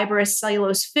those fibrous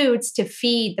cellulose foods to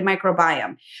feed the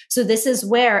microbiome. So this is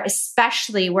where,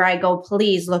 especially where I go,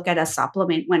 please look at a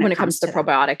supplement when it comes to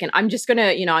probiotic. And I'm just going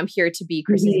to, I'm here to be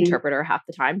Chris's interpreter half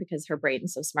the time because her brain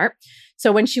is so smart.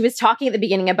 So when she was talking at the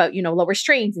beginning about, lower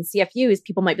strains and CFUs,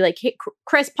 people might be like, hey,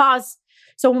 Chris, pause.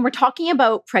 So when we're talking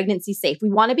about pregnancy safe,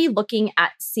 we want to be looking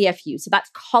at CFU. So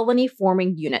that's colony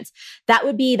forming units. That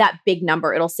would be that big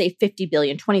number. It'll say 50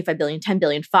 billion, 25 billion, 10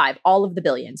 billion, 5, all of the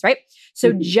billions, right?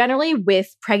 So generally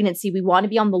with pregnancy, we want to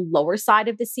be on the lower side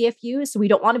of the CFU. So we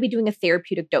don't want to be doing a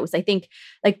therapeutic dose. I think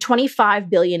like 25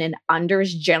 billion and under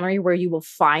is generally where you will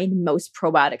find most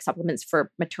probiotic supplements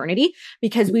for maternity,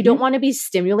 because we don't want to be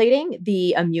stimulating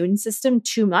the immune system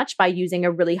too much by using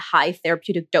a really high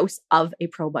therapeutic dose of a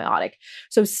probiotic.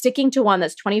 So sticking to one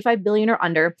that's 25 billion or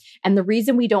under. And the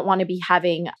reason we don't want to be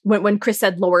having, when Chris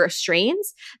said lower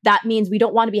strains, that means we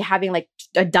don't want to be having like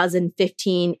a dozen,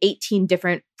 15, 18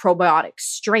 different probiotic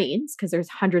strains, because there's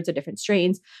hundreds of different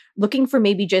strains, looking for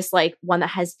maybe just like one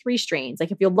that has 3 strains.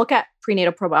 Like if you look at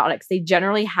prenatal probiotics, they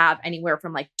generally have anywhere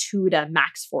from like 2 to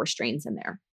max 4 strains in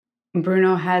there.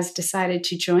 Bruno has decided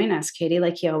to join us, Katie,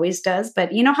 like he always does.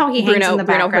 But you know how he hangs in the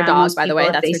background. Bruno, her dog, by the way,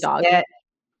 that's her dog.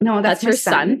 No, that's her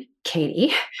son,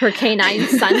 Katie. Her canine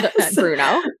son,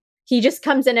 Bruno. He just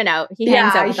comes in and out. He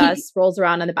hangs out with us, rolls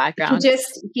around in the background.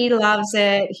 He loves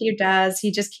it. He does.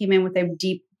 He just came in with a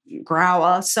deep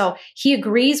growl. So he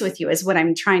agrees with you is what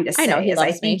I'm trying to say. I know,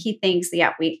 I think he thinks,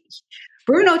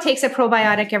 Bruno takes a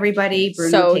probiotic, everybody.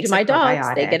 Bruno so takes do my dogs.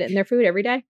 Probiotic. They get it in their food every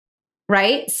day.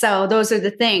 Right? So those are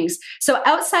the things. So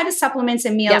outside of supplements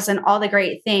and meals and all the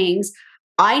great things,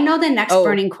 I know the next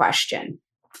burning question.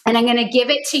 And I'm going to give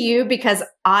it to you because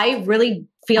I really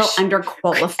feel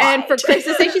underqualified. And for Chris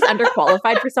to say she's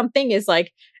underqualified for something is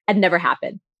like, it never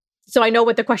happened. So I know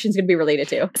what the question's going to be related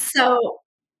to. So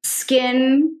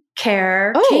skin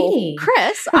care. Oh, Katie.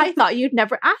 Chris, I thought you'd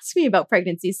never ask me about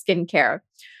pregnancy skincare.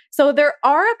 So there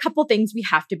are a couple things we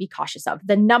have to be cautious of.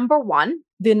 The number one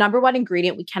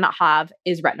ingredient we cannot have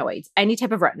is retinoids, any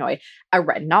type of retinoid, a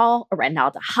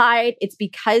retinaldehyde. It's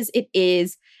because it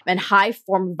is a high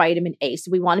form of vitamin A.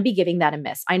 So we want to be giving that a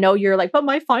miss. I know you're like, but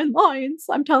my fine lines.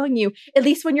 I'm telling you, at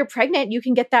least when you're pregnant, you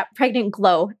can get that pregnant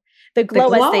glow. The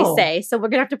glow, as they say. So we're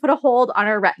going to have to put a hold on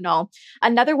our retinol.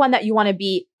 Another one that you want to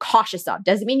be cautious of,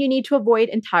 doesn't mean you need to avoid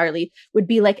entirely, would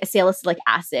be like a salicylic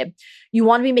acid. You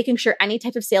want to be making sure any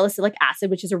type of salicylic acid,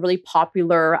 which is a really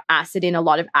popular acid in a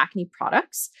lot of acne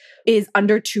products, is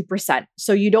under 2%.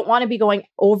 So you don't want to be going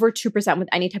over 2% with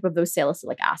any type of those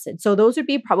salicylic acid. So those would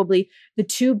be probably the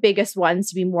 2 biggest ones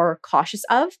to be more cautious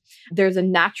of. There's a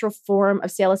natural form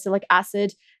of salicylic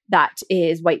acid that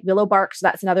is white willow bark. So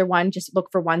that's another one. Just look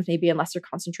for ones maybe in lesser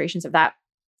concentrations of that.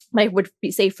 I would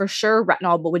say for sure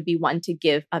retinol would be one to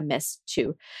give a miss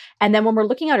to. And then when we're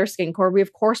looking at our skincare, we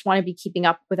of course want to be keeping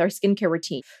up with our skincare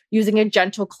routine, using a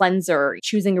gentle cleanser,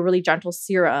 choosing a really gentle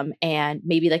serum, and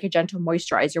maybe like a gentle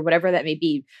moisturizer, whatever that may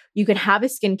be. You can have a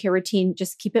skincare routine,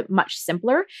 just keep it much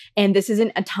simpler. And this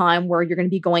isn't a time where you're going to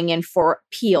be going in for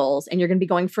peels and you're going to be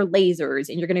going for lasers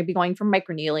and you're going to be going for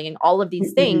microneedling and all of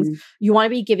these things. You want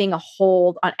to be giving a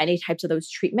hold on any types of those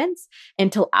treatments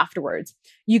until afterwards.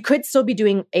 You could still be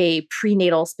doing a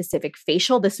prenatal specific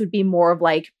facial. This would be more of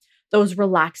like those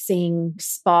relaxing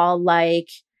spa-like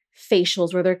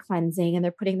facials where they're cleansing and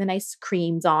they're putting the nice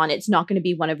creams on. It's not going to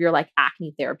be one of your like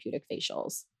acne therapeutic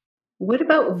facials. What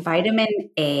about vitamin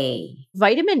A?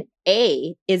 Vitamin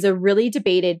A is a really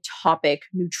debated topic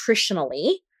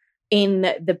nutritionally in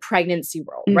the pregnancy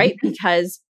world, right?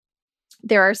 Because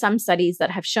there are some studies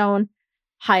that have shown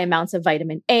high amounts of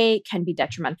vitamin A can be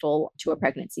detrimental to a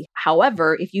pregnancy.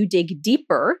 However, if you dig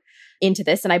deeper into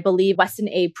this, and I believe Weston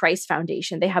A. Price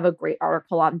Foundation, they have a great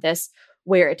article on this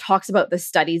where it talks about the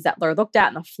studies that were looked at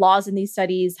and the flaws in these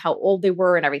studies, how old they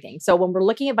were and everything. So when we're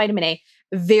looking at vitamin A,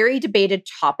 very debated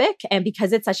topic. And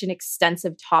because it's such an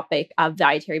extensive topic of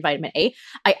dietary vitamin A,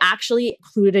 I actually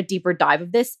included a deeper dive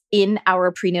of this in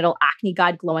our prenatal acne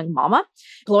guide, Glowing Mama.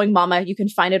 Glowing Mama, you can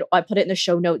find it, I put it in the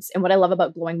show notes. And what I love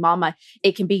about Glowing Mama,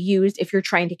 it can be used if you're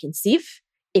trying to conceive.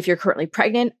 if you're currently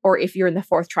pregnant or if you're in the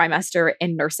 4th trimester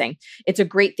and nursing. It's a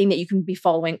great thing that you can be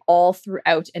following all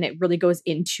throughout, and it really goes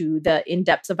into the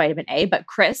in-depths of vitamin A. But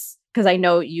Chris, because I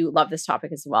know you love this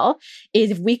topic as well,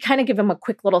 is if we kind of give them a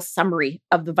quick little summary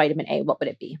of the vitamin A, what would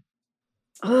it be?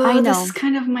 Oh, I know. This is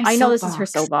kind of my I know this is her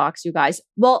soapbox, you guys.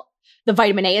 Well, the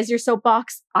vitamin A is your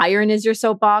soapbox. Iron is your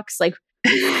soapbox. Like,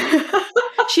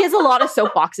 she has a lot of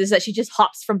soapboxes that she just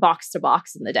hops from box to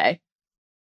box in the day.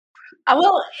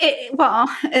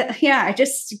 Yeah, it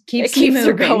just keeps her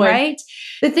moving, going. right?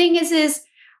 The thing is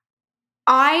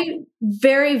I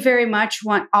very, very much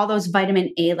want all those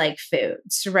vitamin A-like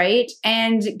foods, right?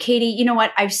 And Katie, you know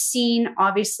what? I've seen,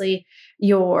 obviously,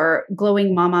 your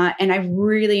Glowing Mama, and I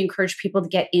really encourage people to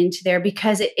get into there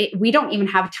because we don't even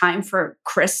have time for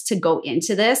Chris to go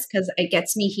into this because it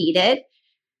gets me heated.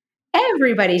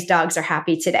 Everybody's dogs are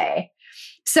happy today.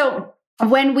 So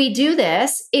when we do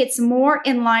this, it's more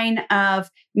in line of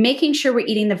making sure we're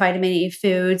eating the vitamin A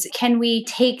foods. Can we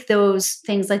take those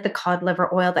things like the cod liver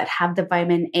oil that have the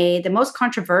vitamin A? The most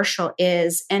controversial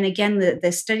is, and again,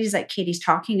 the studies that Katie's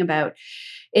talking about,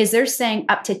 is they're saying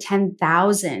up to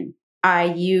 10,000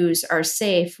 IUs are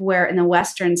safe, where in the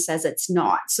Western says it's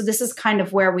not. So this is kind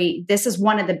of where this is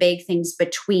one of the big things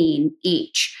between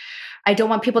each. I don't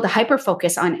want people to hyper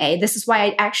focus on A. This is why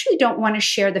I actually don't want to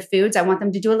share the foods. I want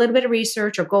them to do a little bit of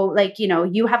research or go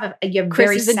you have you're Chris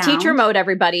very is in teacher mode,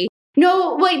 everybody.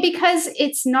 No, wait, because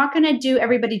it's not going to do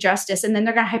everybody justice. And then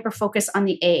they're going to hyper focus on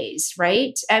the A's,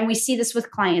 right? And we see this with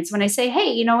clients when I say,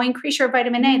 hey, increase your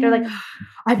vitamin A. They're like,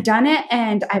 I've done it.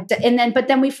 And but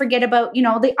then we forget about,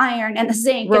 the iron and the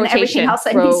zinc and everything else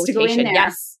that needs to go in there.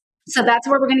 Yes. So that's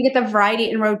where we're going to get the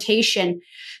variety and rotation.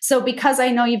 So because I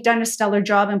know you've done a stellar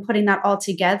job in putting that all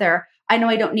together, I know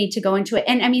I don't need to go into it.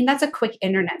 And I mean, that's a quick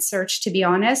internet search, to be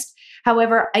honest.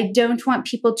 However, I don't want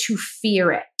people to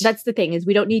fear it. That's the thing, is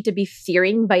we don't need to be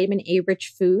fearing vitamin A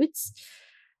rich foods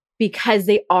because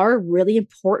they are really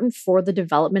important for the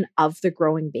development of the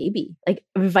growing baby, like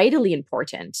vitally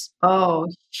important. Oh,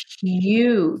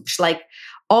 huge. Like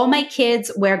all my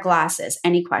kids wear glasses.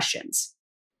 Any questions?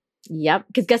 Yep.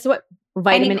 Because guess what?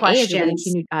 Vitamin A is a really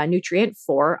key nutrient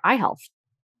for eye health.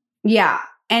 Yeah.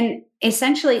 And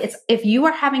essentially, it's if you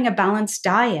are having a balanced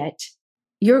diet,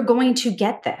 you're going to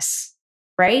get this,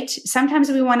 right? Sometimes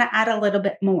we want to add a little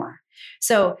bit more.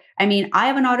 So, I mean, I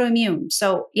have an autoimmune.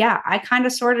 So yeah, I kind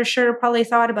of sort of should have probably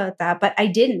thought about that, but I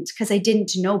didn't because I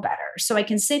didn't know better. So I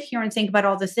can sit here and think about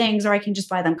all the things, or I can just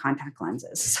buy them contact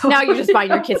lenses. So now you're just buying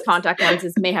your kids contact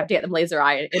lenses, may have to get them laser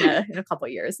eye in a couple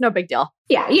of years. No big deal.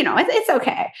 Yeah, it's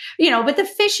okay. But the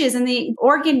fishes and the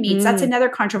organ meats, that's another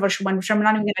controversial one, which I'm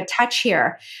not even going to touch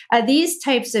here. These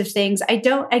types of things,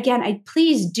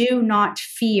 please do not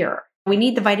fear. We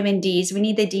need the vitamin Ds, we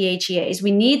need the DHEAs,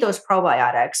 we need those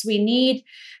probiotics, we need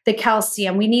the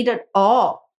calcium, we need it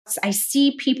all. I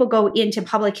see people go into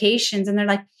publications and they're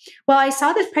like, well, I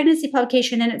saw this pregnancy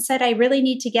publication and it said I really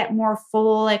need to get more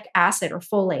folic acid or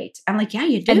folate. I'm like, yeah,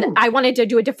 you do. And I wanted to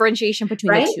do a differentiation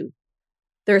between the two.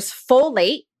 There's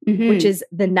folate, which is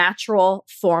the natural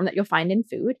form that you'll find in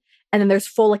food. And then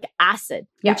there's folic acid,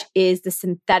 which is the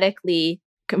synthetically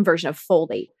conversion of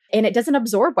folate. And it doesn't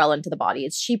absorb well into the body.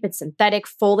 It's cheap, it's synthetic.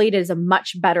 Folate is a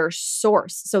much better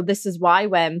source. So this is why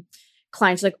when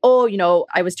clients are like, oh,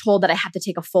 I was told that I had to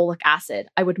take a folic acid,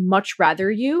 I would much rather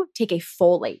you take a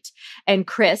folate. And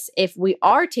Chris, if we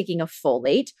are taking a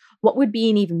folate, what would be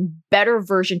an even better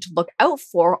version to look out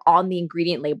for on the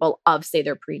ingredient label of, say,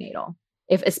 their prenatal,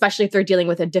 especially if they're dealing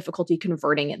with a difficulty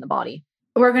converting in the body?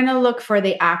 We're going to look for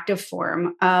the active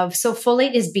form of, so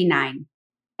folate is B9.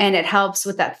 And it helps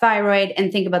with that thyroid.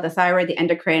 And think about the thyroid, the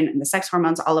endocrine, and the sex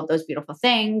hormones, all of those beautiful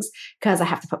things, because I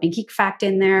have to put my geek fact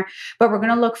in there. But we're going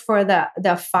to look for the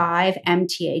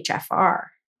 5-MTHFR.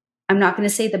 I'm not going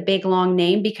to say the big long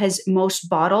name because most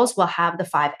bottles will have the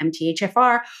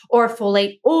 5-MTHFR or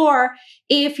folate. Or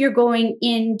if you're going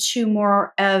into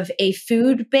more of a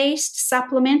food-based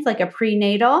supplement, like a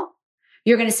prenatal,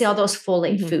 you're going to see all those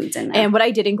folate foods in there. And what I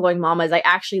did in Glowing Mama is I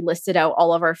actually listed out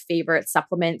all of our favorite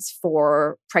supplements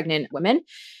for pregnant women,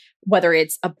 whether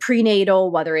it's a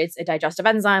prenatal, whether it's a digestive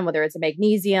enzyme, whether it's a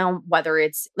magnesium, whether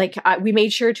it's we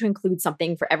made sure to include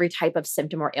something for every type of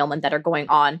symptom or ailment that are going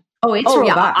on Oh, it's Oh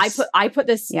yeah, robust. I put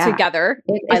this together.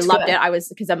 I It's loved good. it.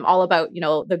 Because I'm all about,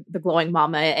 the glowing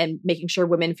mama and making sure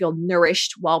women feel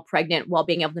nourished while pregnant, while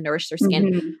being able to nourish their skin.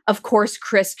 Mm-hmm. Of course,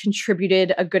 Chris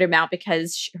contributed a good amount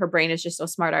because her brain is just so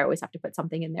smart. I always have to put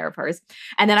something in there of hers.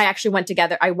 And then I actually went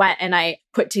and I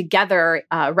put together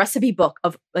a recipe book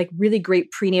of like really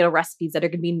great prenatal recipes that are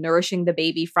going to be nourishing the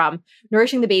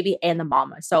baby and the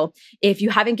mama. So if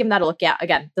you haven't given that a look yet,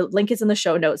 again, the link is in the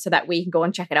show notes so that way you can go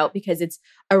and check it out, because it's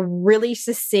a really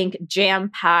succinct,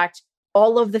 jam-packed,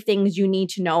 all of the things you need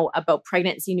to know about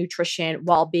pregnancy nutrition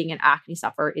while being an acne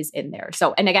sufferer is in there.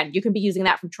 So, and again, you can be using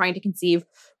that from trying to conceive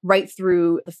right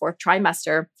through the 4th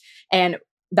trimester. And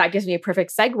that gives me a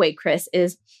perfect segue, Chris,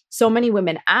 is so many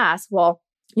women ask, well,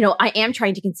 I am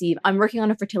trying to conceive. I'm working on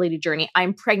a fertility journey.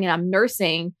 I'm pregnant. I'm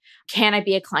nursing. Can I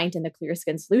be a client in the Clear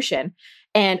Skin Solution?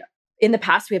 And in the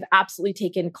past, we have absolutely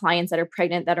taken clients that are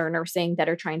pregnant, that are nursing, that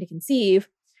are trying to conceive,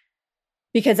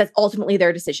 because that's ultimately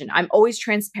their decision. I'm always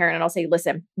transparent and I'll say,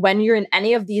 listen, when you're in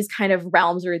any of these kind of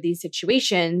realms or these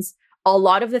situations, a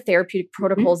lot of the therapeutic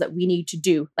protocols that we need to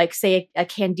do, like say a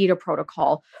candida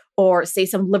protocol, or say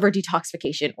some liver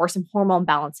detoxification or some hormone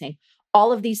balancing,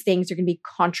 all of these things are going to be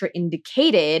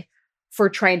contraindicated for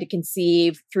trying to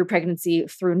conceive through pregnancy,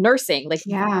 through nursing. Like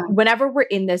whenever we're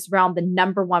in this realm, the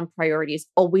number one priority is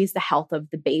always the health of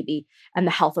the baby and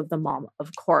the health of the mom,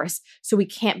 of course. So we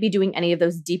can't be doing any of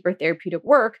those deeper therapeutic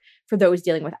work for those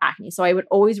dealing with acne. So I would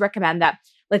always recommend that,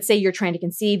 let's say you're trying to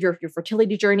conceive your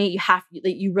fertility journey,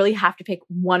 you really have to pick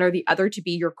one or the other to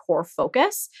be your core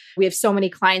focus. We have so many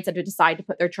clients that have decided to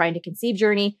put their trying to conceive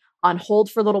journey on hold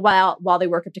for a little while they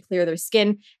work up to clear their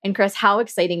skin. And Chris, how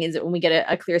exciting is it when we get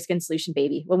a Clear Skin Solution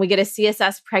baby, when we get a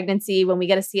CSS pregnancy, when we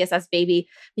get a CSS baby,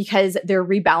 because they're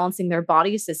rebalancing their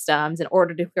body systems in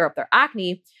order to clear up their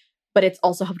acne, but it's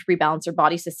also helped rebalance their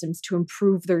body systems to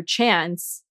improve their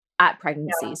chance at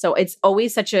pregnancy. Yeah. So it's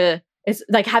always it's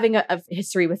like having a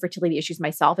history with fertility issues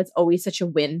myself. It's always such a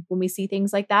win when we see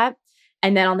things like that.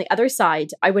 And then on the other side,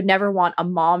 I would never want a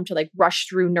mom to like rush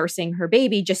through nursing her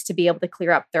baby just to be able to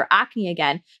clear up their acne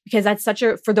again, because that's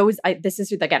for those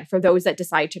that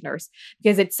decide to nurse,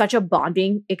 because it's such a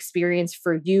bonding experience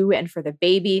for you and for the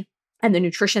baby and the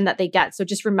nutrition that they get. So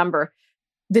just remember,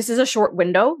 this is a short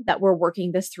window that we're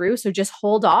working this through. So just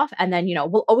hold off. And then,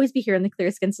 we'll always be here in the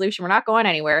Clear Skin Solution. We're not going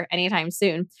anywhere anytime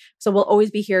soon. So we'll always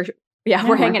be here. Yeah,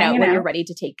 we're hanging out when you're ready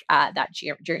to take that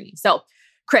journey. So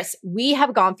Chris, we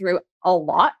have gone through a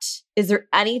lot. Is there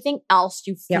anything else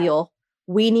you feel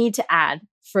we need to add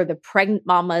for the pregnant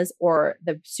mamas or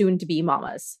the soon-to-be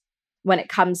mamas when it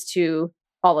comes to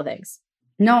all the things?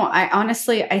 No,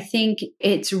 I think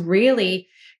it's really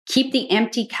keep the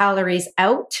empty calories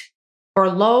out or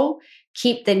low,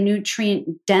 keep the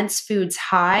nutrient-dense foods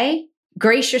high,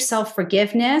 grace yourself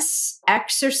forgiveness,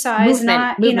 exercise,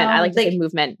 movement. I like to say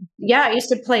movement. Yeah, I used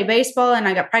to play baseball and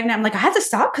I got pregnant. I'm like, I had to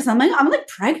stop because I'm like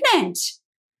pregnant.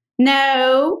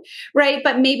 No, right?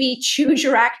 But maybe choose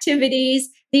your activities,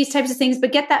 these types of things,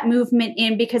 but get that movement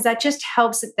in, because that just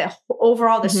helps the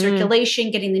overall, the circulation,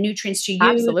 getting the nutrients to you,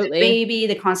 the baby,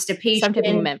 the constipation. Some type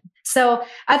of movement. So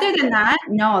other than that,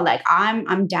 no, like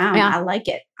I'm down. Yeah. I like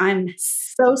it. I'm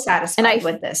so satisfied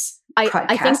with this. I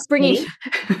think bringing,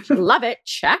 love it.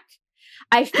 Check.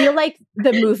 I feel like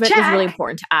the movement is really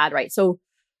important to add, right? So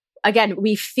again,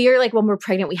 we fear like when we're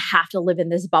pregnant, we have to live in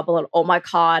this bubble and, oh my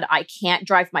God, I can't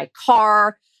drive my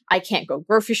car. I can't go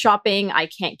grocery shopping. I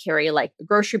can't carry like a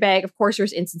grocery bag. Of course,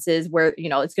 there's instances where,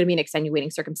 it's going to be an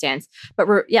extenuating circumstance. But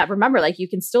remember, like you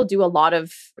can still do a lot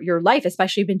of your life,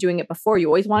 especially if you've been doing it before. You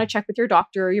always want to check with your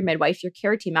doctor, or your midwife, your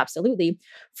care team. Absolutely.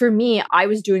 For me, I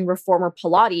was doing reformer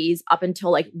Pilates up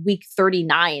until like week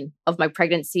 39 of my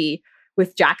pregnancy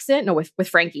with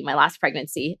Frankie, my last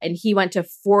pregnancy. And he went to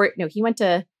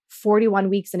 41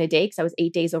 weeks in a day because I was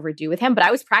 8 days overdue with him. But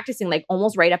I was practicing like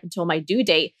almost right up until my due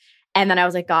date. And then I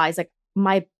was like, guys, like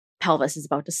my pelvis is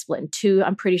about to split in two.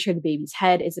 I'm pretty sure the baby's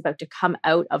head is about to come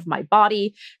out of my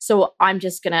body. So I'm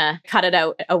just going to cut it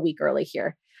out a week early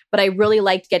here. But I really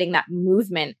liked getting that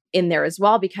movement in there as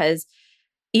well, because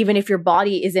even if your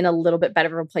body is in a little bit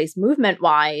better of a place movement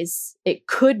wise, it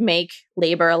could make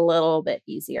labor a little bit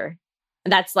easier.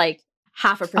 And that's like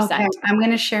 0.5%. Okay, I'm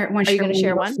going to share one. Are you going to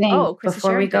share one? Oh, Chris is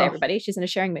sharing today, everybody. She's in a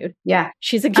sharing mood. Yeah.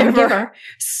 She's a giver.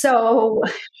 So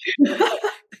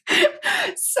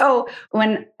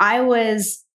when I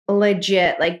was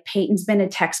legit, like Peyton's been a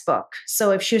textbook.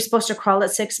 So if she was supposed to crawl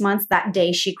at 6 months, that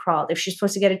day she crawled. If she's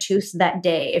supposed to get a tooth, that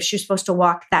day. If she's supposed to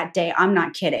walk, that day. I'm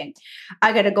not kidding.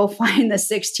 I got to go find the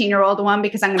 16-year-old one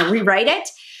because I'm going to rewrite it.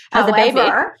 As a baby.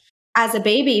 as a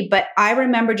baby, but I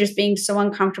remember just being so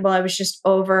uncomfortable. I was just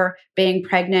over being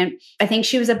pregnant. I think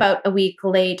she was about a week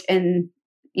late, and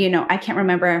I can't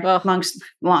remember,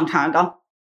 long time ago.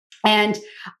 And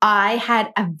I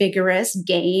had a vigorous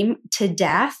game to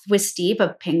death with Steve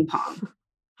of ping pong.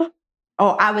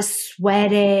 Oh, I was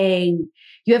sweating.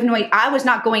 You have no idea. I was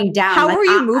not going down. How were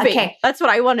you moving? Okay. That's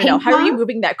what I want to know. How are you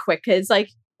moving that quick? Because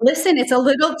listen, it's a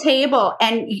little table.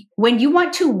 And when you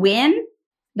want to win,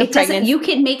 you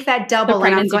can make that double. The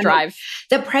pregnancy drive.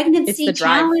 The pregnancy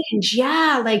challenge.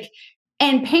 Yeah.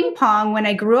 And ping pong, when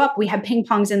I grew up, we had ping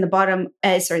pongs in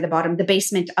the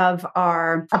basement of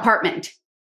our apartment.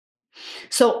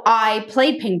 So I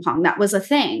played ping pong. That was a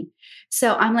thing.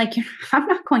 So I'm like, I'm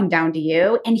not going down to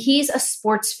you. And he's a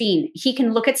sports fiend. He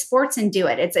can look at sports and do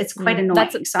it. It's quite annoying.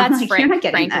 That's Frank. You're not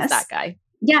getting Frank this. Is that guy.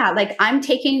 Yeah, I'm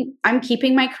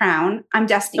keeping my crown. I'm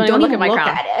dusting. Don't even look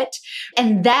at it.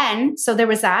 And then, so there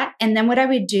was that. And then what I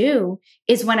would do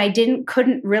is when I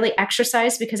couldn't really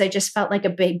exercise because I just felt like a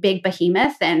big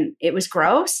behemoth and it was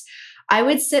gross, I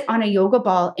would sit on a yoga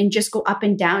ball and just go up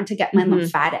and down to get my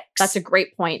lymphatics. That's a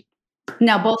great point.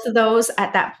 Now, both of those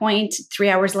at that point, 3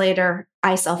 hours later,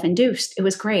 I self-induced. It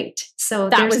was great. So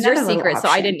that was your secret. So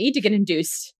I didn't need to get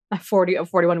induced at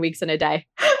 41 weeks in a day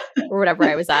or whatever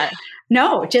I was at.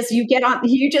 No,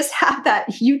 you just have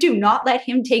that. You do not let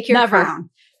him take your crown.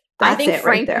 I think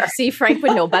Frank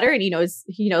would know better, and he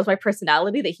knows my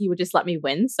personality, that he would just let me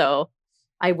win. So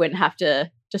I wouldn't have to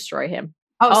destroy him.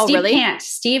 Oh, Steve really? Can't.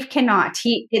 Steve cannot.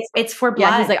 It's for blood.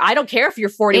 Yeah, he's like, I don't care if you're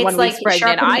 41 weeks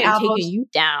pregnant. I am taking you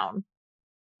down.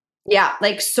 Yeah,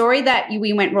 sorry that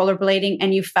we went rollerblading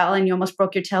and you fell and you almost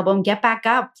broke your tailbone. Get back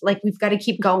up. We've got to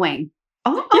keep going.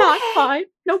 Oh, okay. Yeah, I'm fine.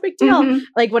 No big deal.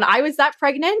 When I was that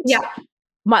pregnant,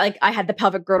 I had the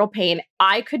pelvic girdle pain.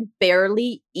 I could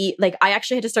barely eat. I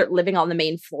actually had to start living on the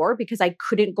main floor because I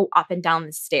couldn't go up and down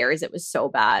the stairs. It was so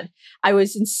bad. I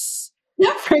was in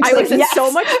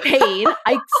so much pain.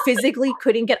 I physically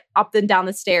couldn't get up and down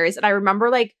the stairs. And I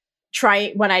remember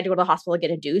trying, when I had to go to the hospital to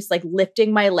get induced,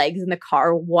 lifting my legs in the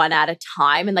car one at a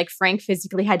time. And Frank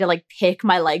physically had to pick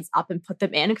my legs up and put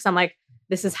them in because I'm like,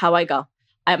 this is how I go.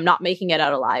 I'm not making it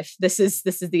out alive. This is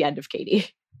the end of Katie.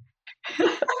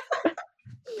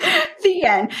 The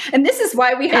end. And this is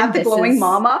why we have the glowing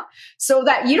mama, so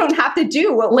that you don't have to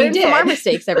do what we did. Learn from our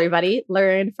mistakes, everybody.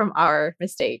 Learn from our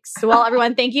mistakes. So, well,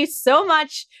 everyone, thank you so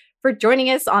much for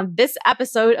joining us on this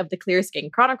episode of the Clear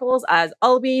Skin Chronicles. As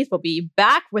always, we'll be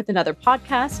back with another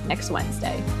podcast next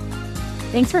Wednesday.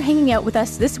 Thanks for hanging out with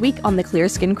us this week on the Clear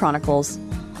Skin Chronicles.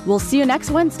 We'll see you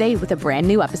next Wednesday with a brand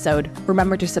new episode.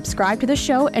 Remember to subscribe to the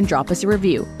show and drop us a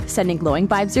review. Sending glowing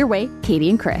vibes your way, Katie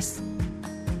and Chris.